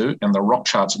number 2 and the rock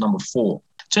charts at number 4.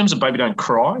 In terms of Baby Don't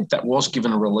Cry, that was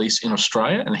given a release in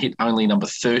Australia and hit only number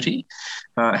 30.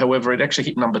 However, it actually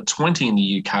hit number 20 in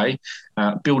the UK,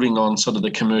 building on sort of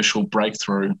the commercial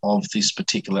breakthrough of this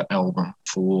particular album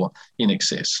for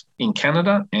INXS. In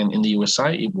Canada and in the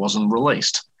USA, it wasn't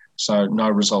released, so no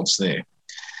results there. In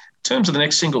terms of the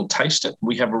next single, Taste It,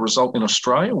 we have a result in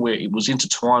Australia where it was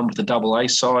intertwined with the double A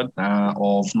side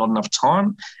of Not Enough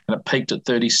Time, and it peaked at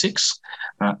 36.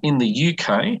 In the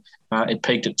UK, it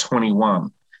peaked at 21.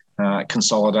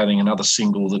 Consolidating another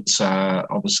single that's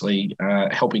obviously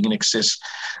helping INXS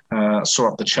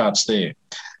soar up the charts there.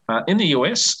 In the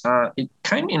US, it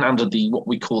came in under what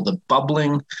we call the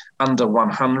bubbling under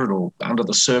 100 or under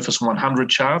the surface 100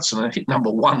 charts, and it hit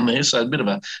number 1 there, so a bit of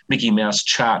a Mickey Mouse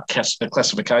chart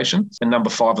classification, and number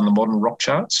 5 in the modern rock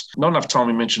charts. Not Enough Time,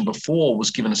 we mentioned before,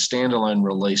 was given a standalone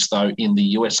release, though, in the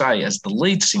USA as the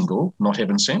lead single, Not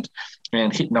Heaven Sent,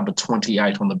 and hit number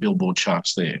 28 on the Billboard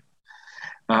charts there.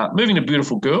 Moving to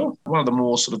Beautiful Girl, one of the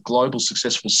more sort of global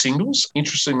successful singles.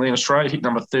 Interestingly, in Australia, hit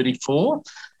number 34.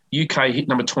 UK hit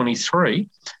number 23,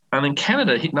 and then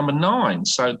Canada hit number 9.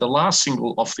 So the last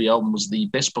single off the album was the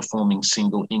best performing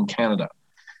single in Canada.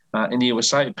 In the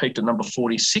USA, it peaked at number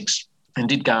 46 and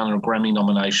did garner a Grammy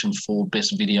nomination for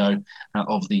Best Video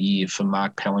of the Year for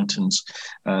Mark Pellington's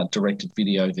directed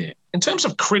video there. In terms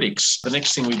of critics, the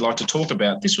next thing we'd like to talk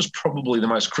about, this was probably the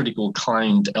most critical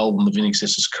acclaimed album of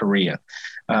INXS's career,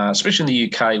 especially in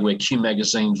the UK, where Q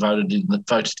Magazine voted it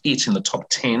in the top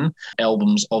 10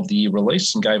 albums of the year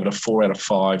release and gave it a 4 out of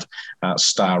 5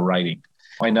 star rating.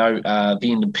 I know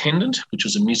The Independent, which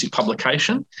was a music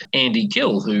publication, Andy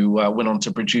Gill, who went on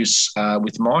to produce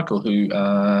with Michael, who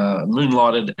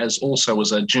moonlighted as a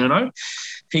journo.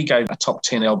 He gave a top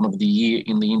 10 album of the year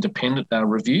in the Independent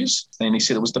reviews, and he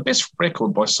said it was the best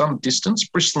record by some distance,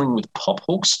 bristling with pop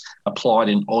hooks applied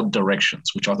in odd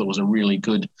directions, which I thought was a really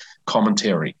good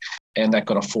commentary. And that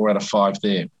got a 4 out of 5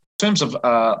 there. In terms of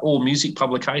all music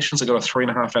publications, I got a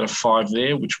 3.5 out of 5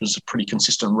 there, which was a pretty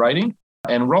consistent rating.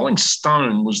 And Rolling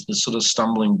Stone was the sort of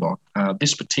stumbling block.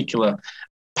 This particular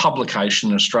publication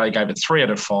in Australia gave it 3 out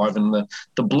of 5, and the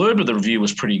blurb of the review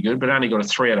was pretty good, but only got a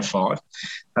 3 out of 5.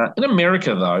 In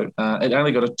America, though, it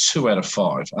only got a 2 out of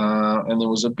 5, and there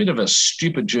was a bit of a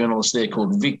stupid journalist there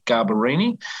called Vic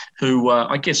Garbarini, who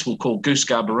I guess we'll call Goose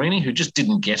Garbarini, who just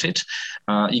didn't get it.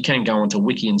 You can go onto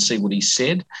Wiki and see what he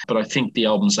said, but I think the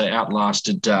albums, they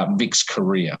outlasted Vic's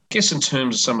career. I guess in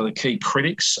terms of some of the key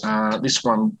critics, this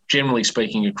one, generally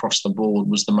speaking across the board,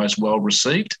 was the most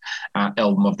well-received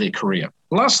album of their career.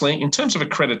 Lastly, in terms of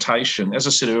accreditation, as I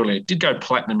said earlier, it did go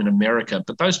platinum in America,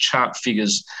 but those chart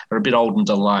figures are a bit old and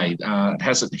delayed. It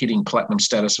has it hitting platinum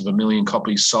status of 1 million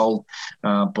copies sold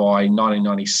by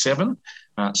 1997.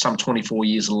 Some 24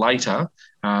 years later,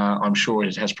 I'm sure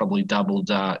it has probably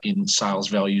doubled in sales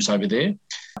values over there.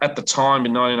 At the time,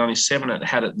 in 1997, it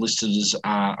had it listed as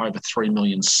over 3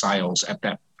 million sales at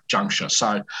that juncture.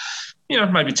 So,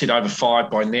 maybe it's hit over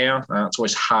 5 by now. It's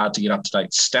always hard to get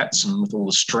up-to-date stats, and with all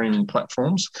the streaming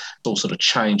platforms, it's all sort of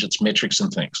change its metrics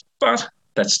and things. But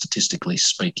that's statistically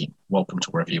speaking. Welcome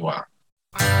to wherever you are.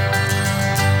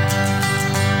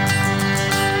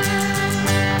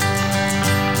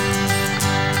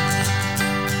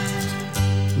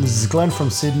 This is Glenn from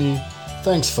Sydney.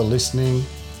 Thanks for listening.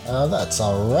 That's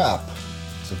a wrap.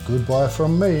 It's a goodbye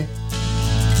from me.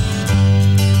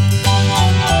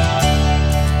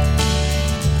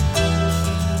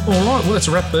 All right, well, that's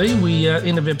a wrap, B. We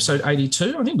end of episode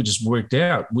 82. I think we just worked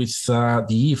out with the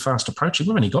year fast approaching.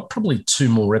 We've only got probably 2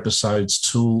 more episodes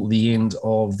till the end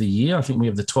of the year. I think we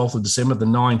have the 12th of December, the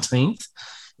 19th.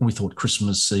 And we thought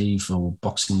Christmas Eve or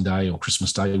Boxing Day or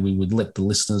Christmas Day, we would let the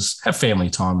listeners have family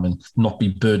time and not be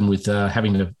burdened with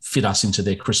having to fit us into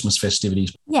their Christmas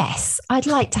festivities. Yes, I'd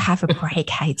like to have a break,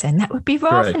 Hayden. That would be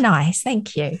rather nice.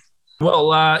 Thank you.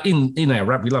 Well, in our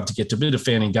wrap, we love to get to a bit of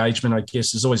fan engagement, I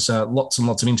guess. There's always lots and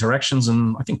lots of interactions,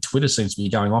 and I think Twitter seems to be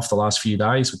going off the last few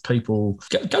days with people.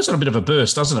 It goes on a bit of a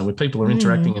burst, doesn't it, where people are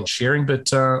interacting and sharing.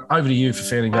 But over to you for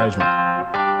fan engagement.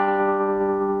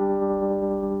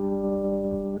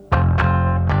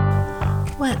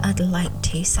 Well, I'd like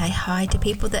to say hi to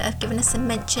people that have given us a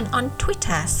mention on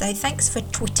Twitter. So thanks for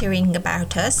twittering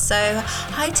about us. So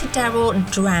hi to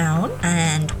Daryl Drown.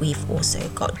 And we've also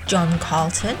got John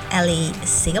Carlton, Ellie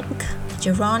Silk,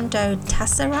 Gerando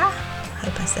Tassara,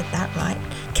 hope I said that right,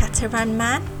 Cataran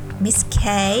Man, Miss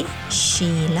K,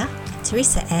 Sheila,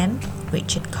 Teresa M,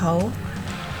 Richard Cole,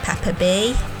 Papa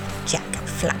B, Jack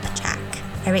Flapjack,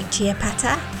 Eric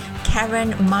Giapata,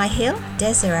 Karen Myhill,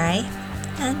 Desiree,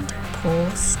 and Paul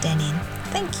Stenin.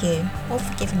 Thank you all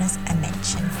for giving us a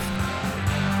mention.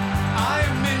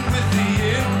 I'm in with the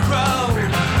in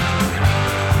crowd.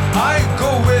 I go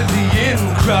where the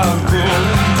in crowd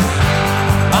goes.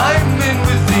 I'm in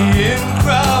with the in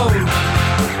crowd,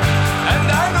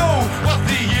 and I know what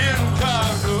the in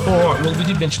crowd goes. All right, well, we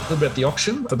did mention a little bit about the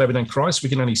auction for Baby Don't Cry, so we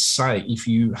can only say if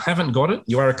you haven't got it,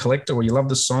 you are a collector or you love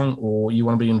the song or you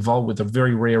want to be involved with a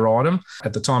very rare item.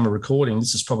 At the time of recording,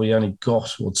 this has probably only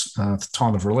got, at the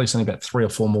time of release, only about 3 or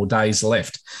 4 more days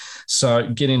left. So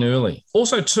get in early.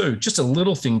 Also, too, just a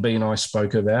little thing B and I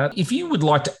spoke about. If you would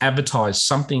like to advertise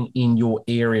something in your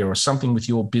area or something with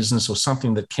your business or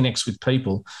something that connects with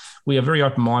people, we are very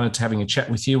open-minded to having a chat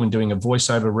with you and doing a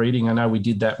voiceover reading. I know we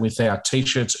did that with our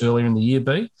T-shirts earlier in the year,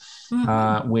 B,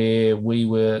 where we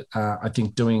were, I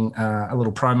think, doing a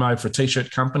little promo for a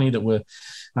T-shirt company that were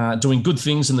doing good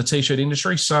things in the T-shirt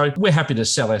industry. So we're happy to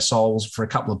sell our souls for a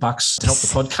couple of bucks to help the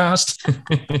podcast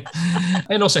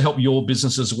and also help your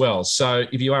business as well. So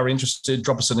if you are interested,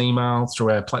 drop us an email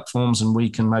through our platforms and we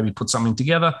can maybe put something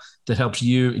together that helps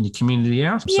you and your community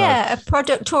out. Yeah, a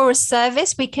product or a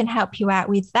service, we can help you out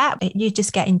with that. You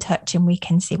just get in touch and we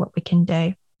can see what we can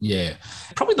do. Yeah.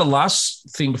 Probably the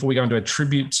last thing before we go into our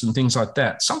tributes and things like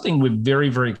that, something we're very,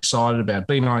 very excited about.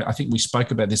 Ben and I think we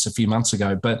spoke about this a few months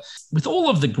ago, but with all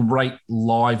of the great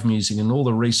live music and all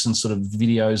the recent sort of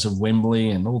videos of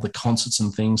Wembley and all the concerts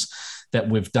and things that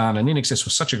we've done, and INXS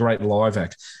was such a great live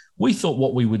act, we thought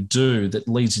what we would do that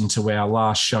leads into our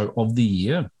last show of the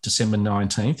year, December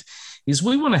 19th, is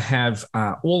we want to have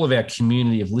all of our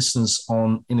community of listeners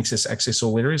on INXS Access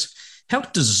All Areas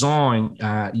help design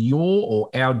your or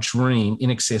our dream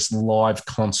INXS live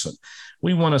concert.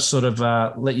 We want to sort of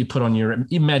let you put on your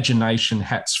imagination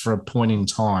hats for a point in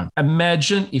time.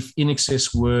 Imagine if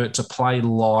INXS were to play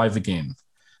live again.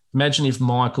 Imagine if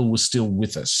Michael was still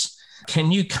with us.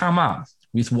 Can you come up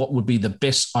with what would be the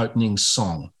best opening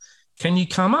song? Can you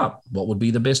come up what would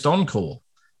be the best encore?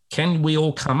 Can we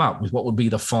all come up with what would be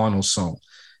the final song?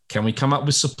 Can we come up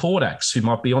with support acts who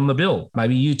might be on the bill?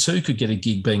 Maybe you too could get a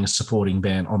gig being a supporting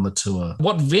band on the tour.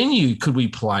 What venue could we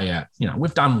play at? You know,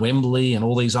 we've done Wembley and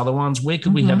all these other ones. Where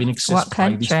could we have INXS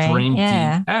play this dream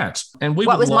gig at? And we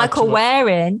what was Michael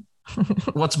wearing?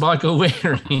 What's Michael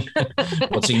wearing?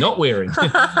 What's he not wearing?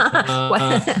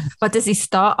 What does he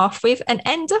start off with and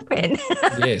end up in?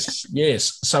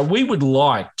 Yes. So we would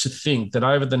like to think that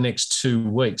over the next 2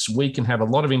 weeks, we can have a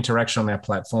lot of interaction on our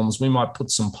platforms. We might put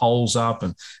some polls up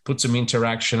and put some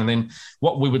interaction. And then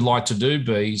what we would like to do,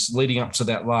 Bees, leading up to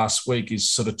that last week, is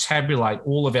sort of tabulate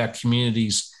all of our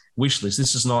community's wish list.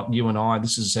 This is not you and I.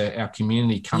 This is our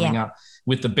community coming up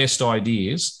with the best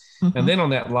ideas. Mm-hmm. And then on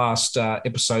that last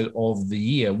episode of the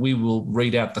year, we will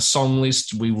read out the song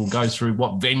list. We will go through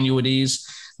what venue it is.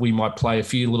 We might play a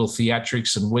few little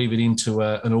theatrics and weave it into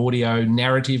an audio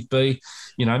narrative. You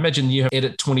know, imagine you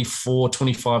edit 24,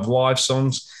 25 live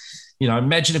songs. You know,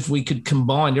 imagine if we could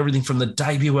combine everything from the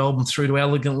debut album through to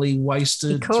Elegantly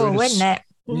Wasted. Cool, wouldn't it?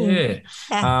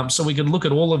 Yeah. So we could look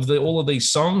at all of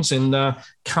these songs and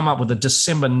come up with a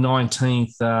December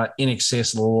 19th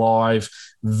INXS live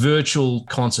virtual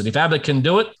concert. If ABBA can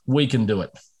do it, we can do it.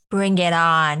 Bring it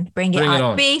on. Bring it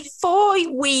on. Before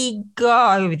we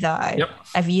go, though,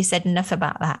 have you said enough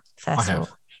about that, first of all?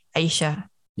 Are you sure?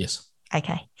 Yes.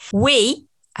 Okay. We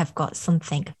have got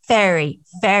something very,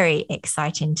 very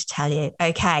exciting to tell you.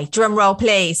 Okay. Drum roll,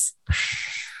 please.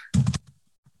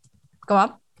 Go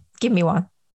on. Give me one.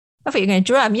 I thought you were going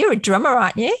to drum. You're a drummer,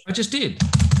 aren't you? I just did.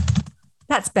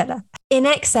 That's better.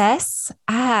 INXS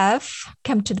have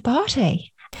come to the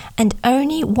party, and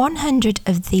only 100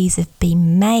 of these have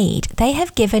been made. They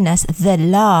have given us the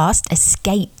last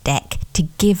escape deck to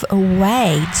give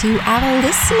away to our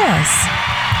listeners.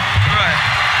 Right.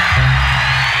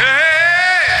 Hey!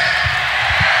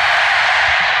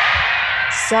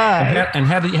 So, and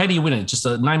how do you win it? Just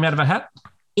a name out of a hat?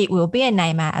 It will be a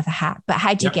name out of a hat. But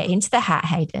how do you get into the hat,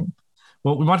 Hayden?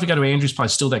 Well, we might have to go to Andrew's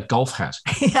place, steal that golf hat.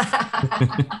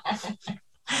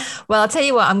 Well, I'll tell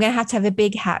you what, I'm going to have a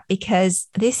big hat because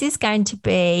this is going to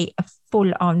be a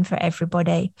full on for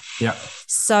everybody. Yeah.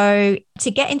 So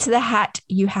to get into the hat,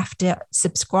 you have to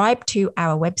subscribe to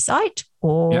our website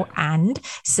and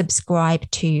subscribe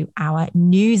to our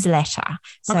newsletter.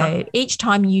 So each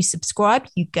time you subscribe,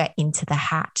 you get into the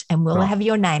hat and we'll have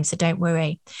your name. So don't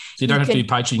worry. So you don't have to be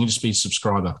patron, you can just be a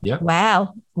subscriber. Yeah.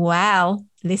 Wow.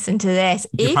 Listen to this.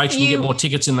 If you're patron, you get more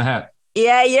tickets in the hat.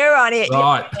 Yeah, you're on it.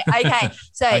 Right. Okay.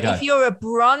 So if you're a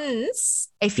bronze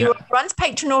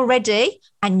patron already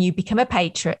and you become a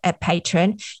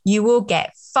patron, you will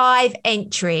get 5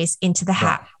 entries into the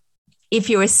hat. If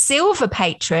you're a silver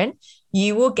patron,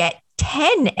 you will get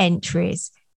 10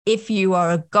 entries. If you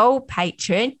are a gold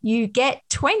patron, you get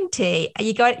 20.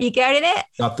 You got it?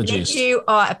 Got the gist. If you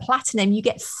are a platinum, you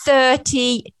get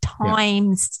 30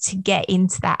 times to get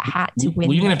into that hat to win.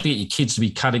 Well, you're going to have to get your kids to be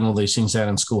cutting all these things out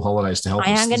on school holidays to help us.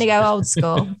 I am going to go old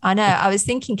school. I know. I was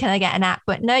thinking, can I get an app?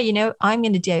 But no, I'm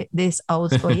going to do this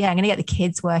old school. Yeah, I'm going to get the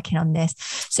kids working on this.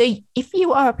 So if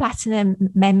you are a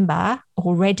platinum member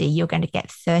already, you're going to get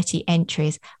 30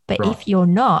 entries. But Right. if you're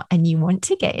not and you want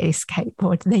to get a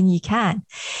skateboard, then you can.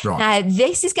 Right. Now,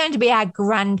 this is going to be our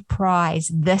grand prize,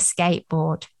 the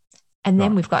skateboard. And then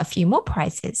Right. we've got a few more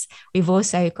prizes. We've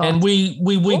also got... And we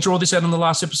draw this out in the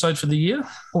last episode for the year?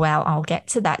 Well, I'll get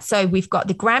to that. So we've got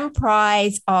the grand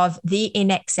prize of the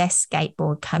INXS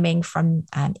skateboard coming from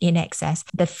INXS.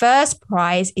 The first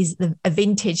prize is a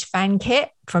vintage fan kit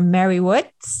from Merry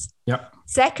Woods. Yep.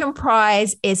 Second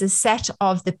prize is a set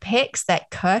of the picks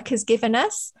that Kirk has given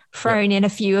us, throwing in a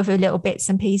few of the little bits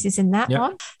and pieces in that Yep.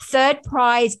 one. Third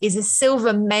prize is a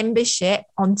silver membership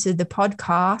onto the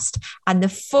podcast. And the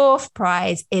fourth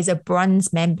prize is a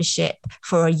bronze membership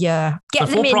for a year. Get So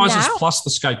them 4 in prizes now. plus the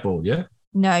skateboard, yeah?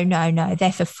 No.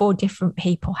 They're for 4 different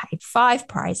people. Hey, 5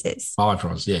 prizes. 5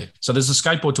 prizes, yeah. So there's a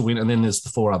skateboard to win, and then there's the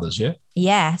 4 others, yeah?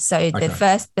 Yeah. So Okay.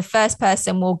 the first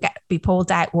person will be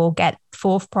pulled out will get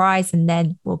 4th prize, and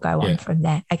then we'll go on Yeah. from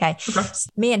there. Okay. Okay.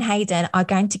 Me and Hayden are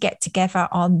going to get together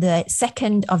on the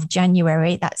 2nd of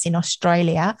January. That's in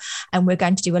Australia. And we're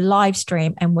going to do a live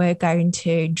stream and we're going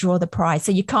to draw the prize.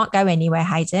 So you can't go anywhere,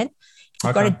 Hayden.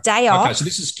 You've got a day off. Okay, so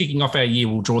this is kicking off our year.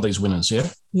 We'll draw these winners, yeah?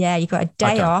 Yeah, you've got a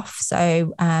day Okay. off.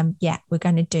 So we're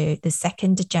going to do the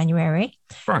 2nd of January,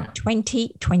 Right.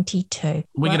 2022.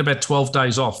 We get about 12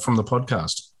 days off from the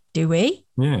podcast. Do we?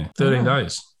 Yeah, 13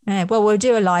 days. Well, we'll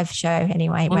do a live show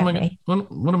anyway, What am, won't I, we?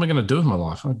 what am I going to do with my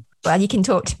life? Well, you can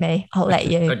talk to me. I'll let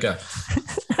you. Okay.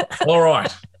 All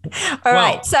right. All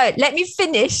right. So let me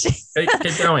finish.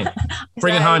 Keep going.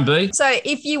 Bring it home, B. So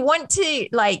if you want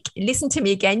to listen to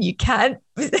me again, you can,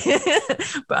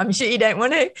 but I'm sure you don't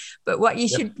want to. But what you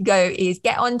should go is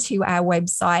get onto our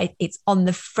website. It's on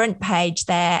the front page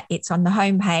there. It's on the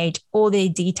home page. All the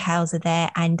details are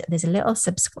there. And there's a little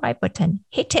subscribe button.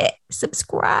 Hit it.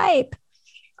 Subscribe.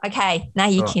 Okay. Now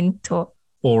you can talk.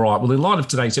 All right. Well, in light of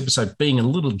today's episode being a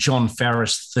little John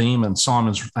Farris theme and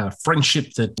Simon's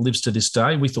friendship that lives to this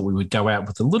day, we thought we would go out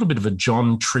with a little bit of a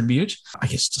John tribute, I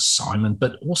guess, to Simon,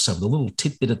 but also with a little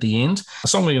tidbit at the end. The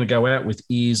song we're going to go out with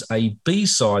is a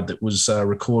B-side that was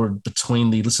recorded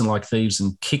between the Listen Like Thieves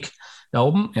and Kick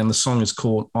album, and the song is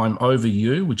called I'm Over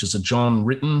You, which is a John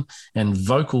written and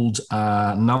vocaled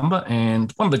number, and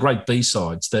one of the great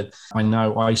B-sides that I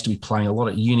know I used to be playing a lot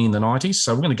at uni in the 90s.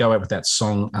 So we're going to go out with that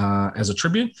song as a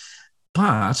tribute.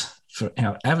 But for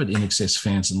our avid INXS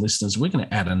fans and listeners, we're going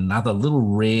to add another little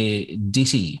rare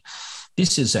ditty.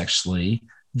 This is actually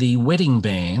the wedding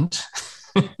band.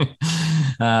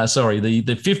 Sorry, the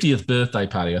 50th birthday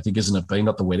party, I think, isn't it, B?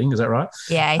 Not the wedding, is that right?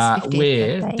 Yeah, it's 50th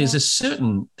where birthday, there's a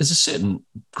certain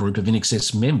group of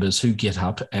INXS members who get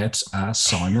up at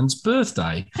Simon's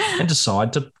birthday and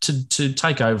decide to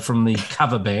take over from the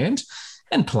cover band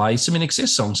and play some INXS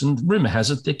songs. And rumour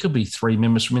has it there could be 3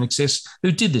 members from INXS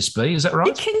who did this, B. Is that right?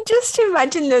 You can just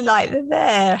imagine they're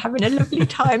there having a lovely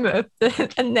time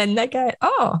and then they go,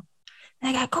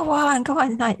 they go, go on.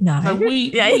 Like, no. So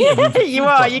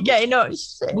you're getting up.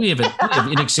 Shit. We have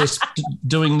INXS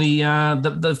doing the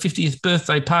 50th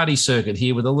birthday party circuit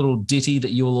here with a little ditty that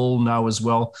you'll all know as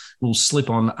well. We'll slip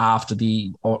on after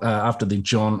the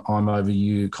John I'm Over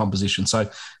You composition. So,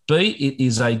 B, it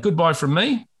is a goodbye from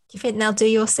me. Do you think they'll do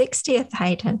your 60th,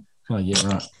 Hayden? Oh, yeah,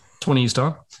 right. 20 years'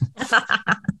 time.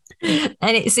 And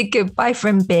it's a goodbye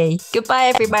from B. Goodbye,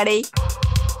 everybody.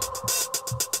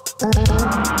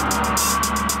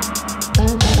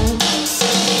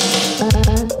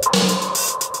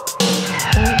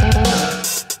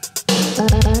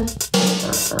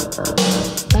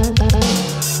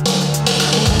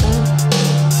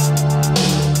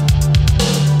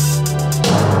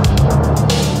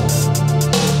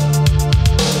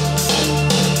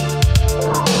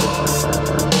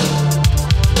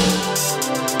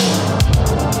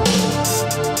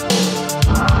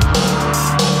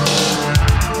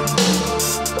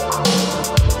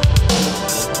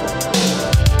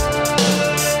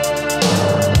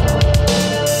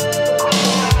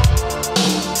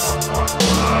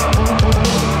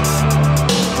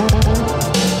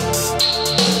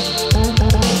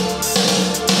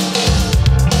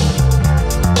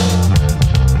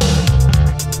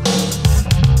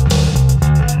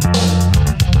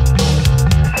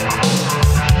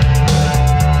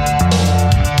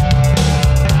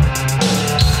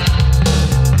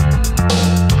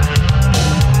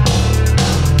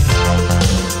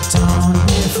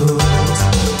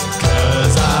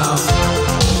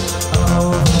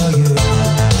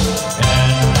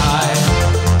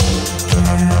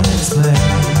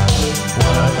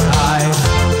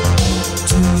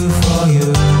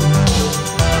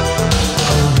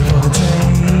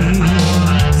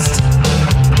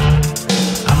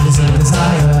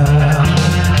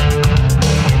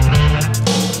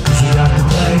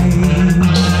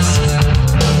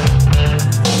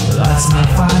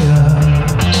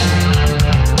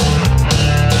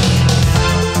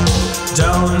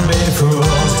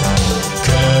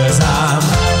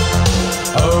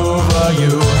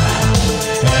 you,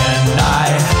 and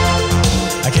I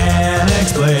can't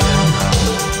explain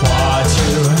what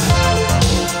you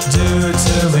do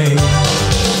to me.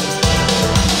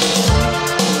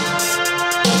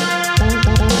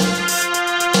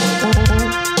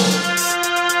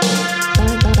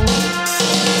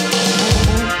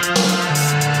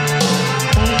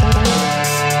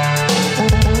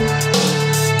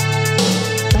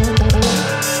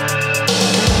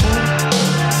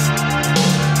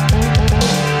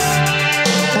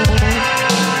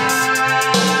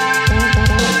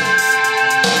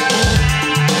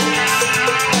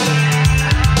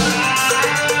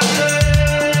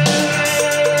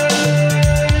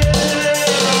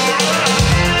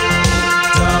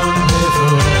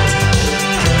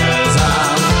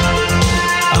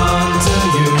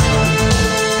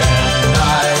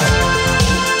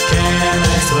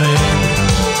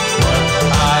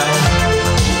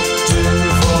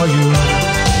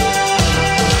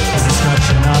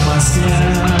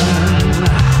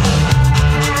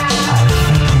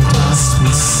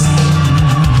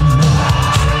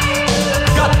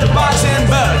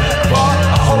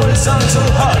 Horizontal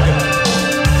hug.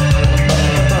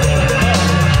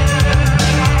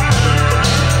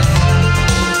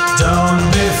 Don't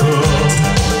be fooled,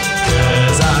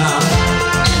 'cause I'm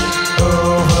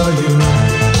over you,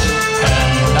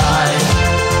 and I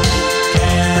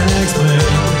can't explain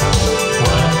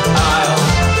what I'll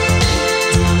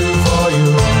do for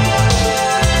you.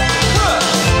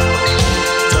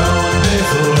 Don't be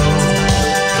fooled,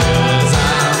 'cause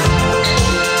I'm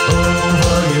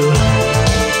over you.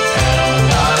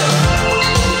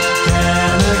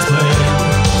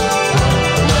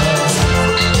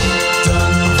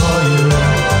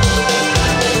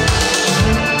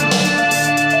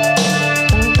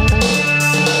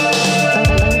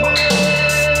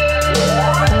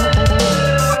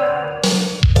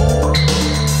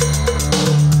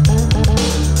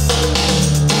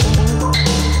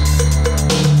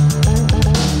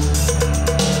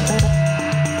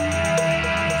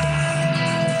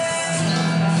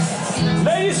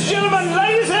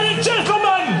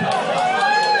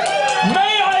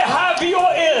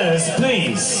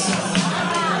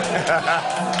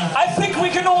 I think we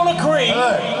can all agree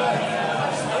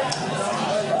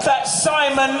that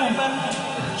Simon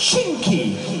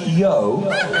Chinky Yo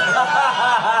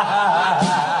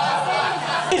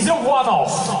is a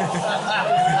one-off.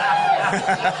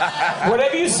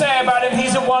 Whatever you say about him,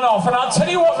 he's a one-off. And I'll tell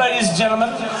you what, ladies and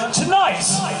gentlemen, tonight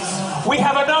we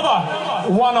have another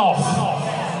one-off.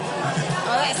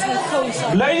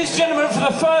 Ladies and gentlemen, for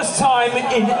the first time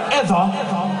in ever,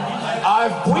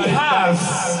 we have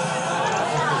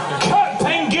Kurt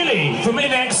Pengilly from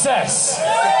In Excess.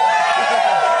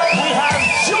 We have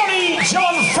Johnny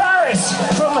John Farris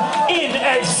from In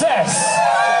Excess.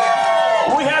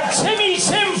 We have Timmy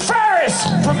Tim Farris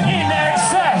from In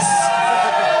Excess.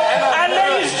 And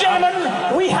ladies and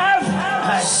gentlemen, we have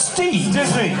Steve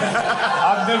Disney.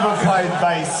 I've never played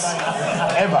bass,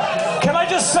 ever. Can I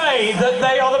just say that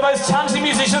they are the most talented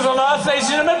musicians on earth, ladies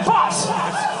and gentlemen, but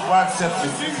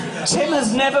Tim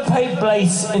has never played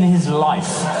bass in his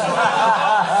life.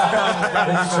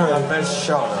 That's true. Best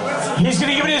shot. He's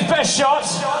going to give it his best shot.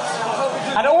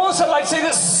 And I'd also like to say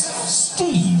that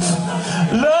Steve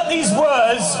learnt these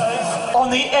words on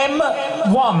the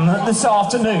M1 this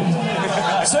afternoon.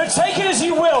 So take it as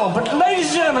you will, but ladies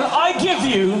and gentlemen, I give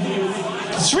you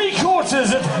 3/4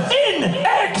 of In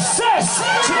Excess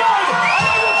tonight.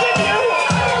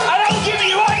 And I will give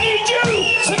you I Need You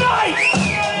tonight.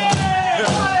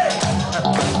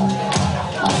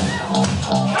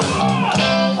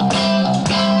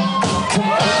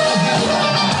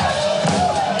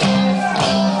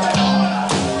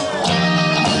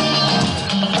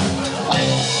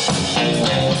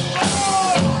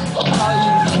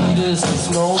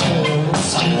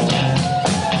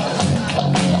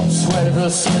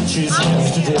 Centuries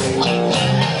yesterday.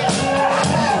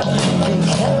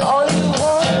 All you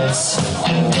want,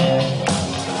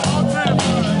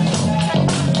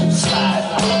 slide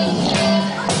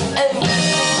and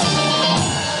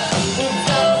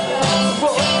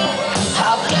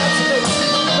I've got to let you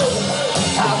know.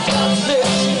 I've got to let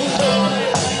you know.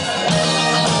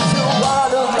 You're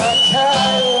one of my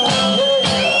kind.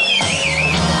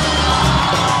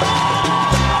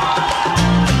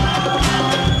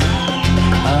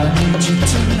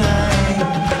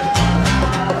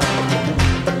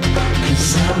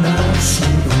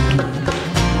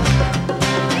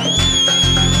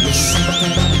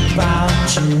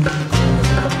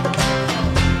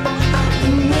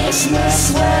 It makes me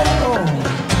sweat.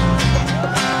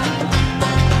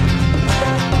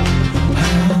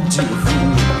 How do you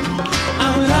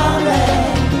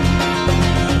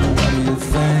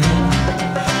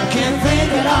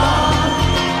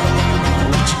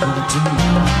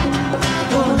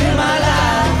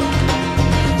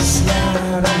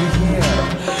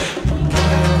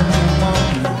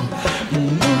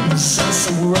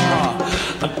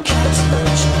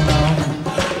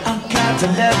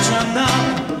that you're not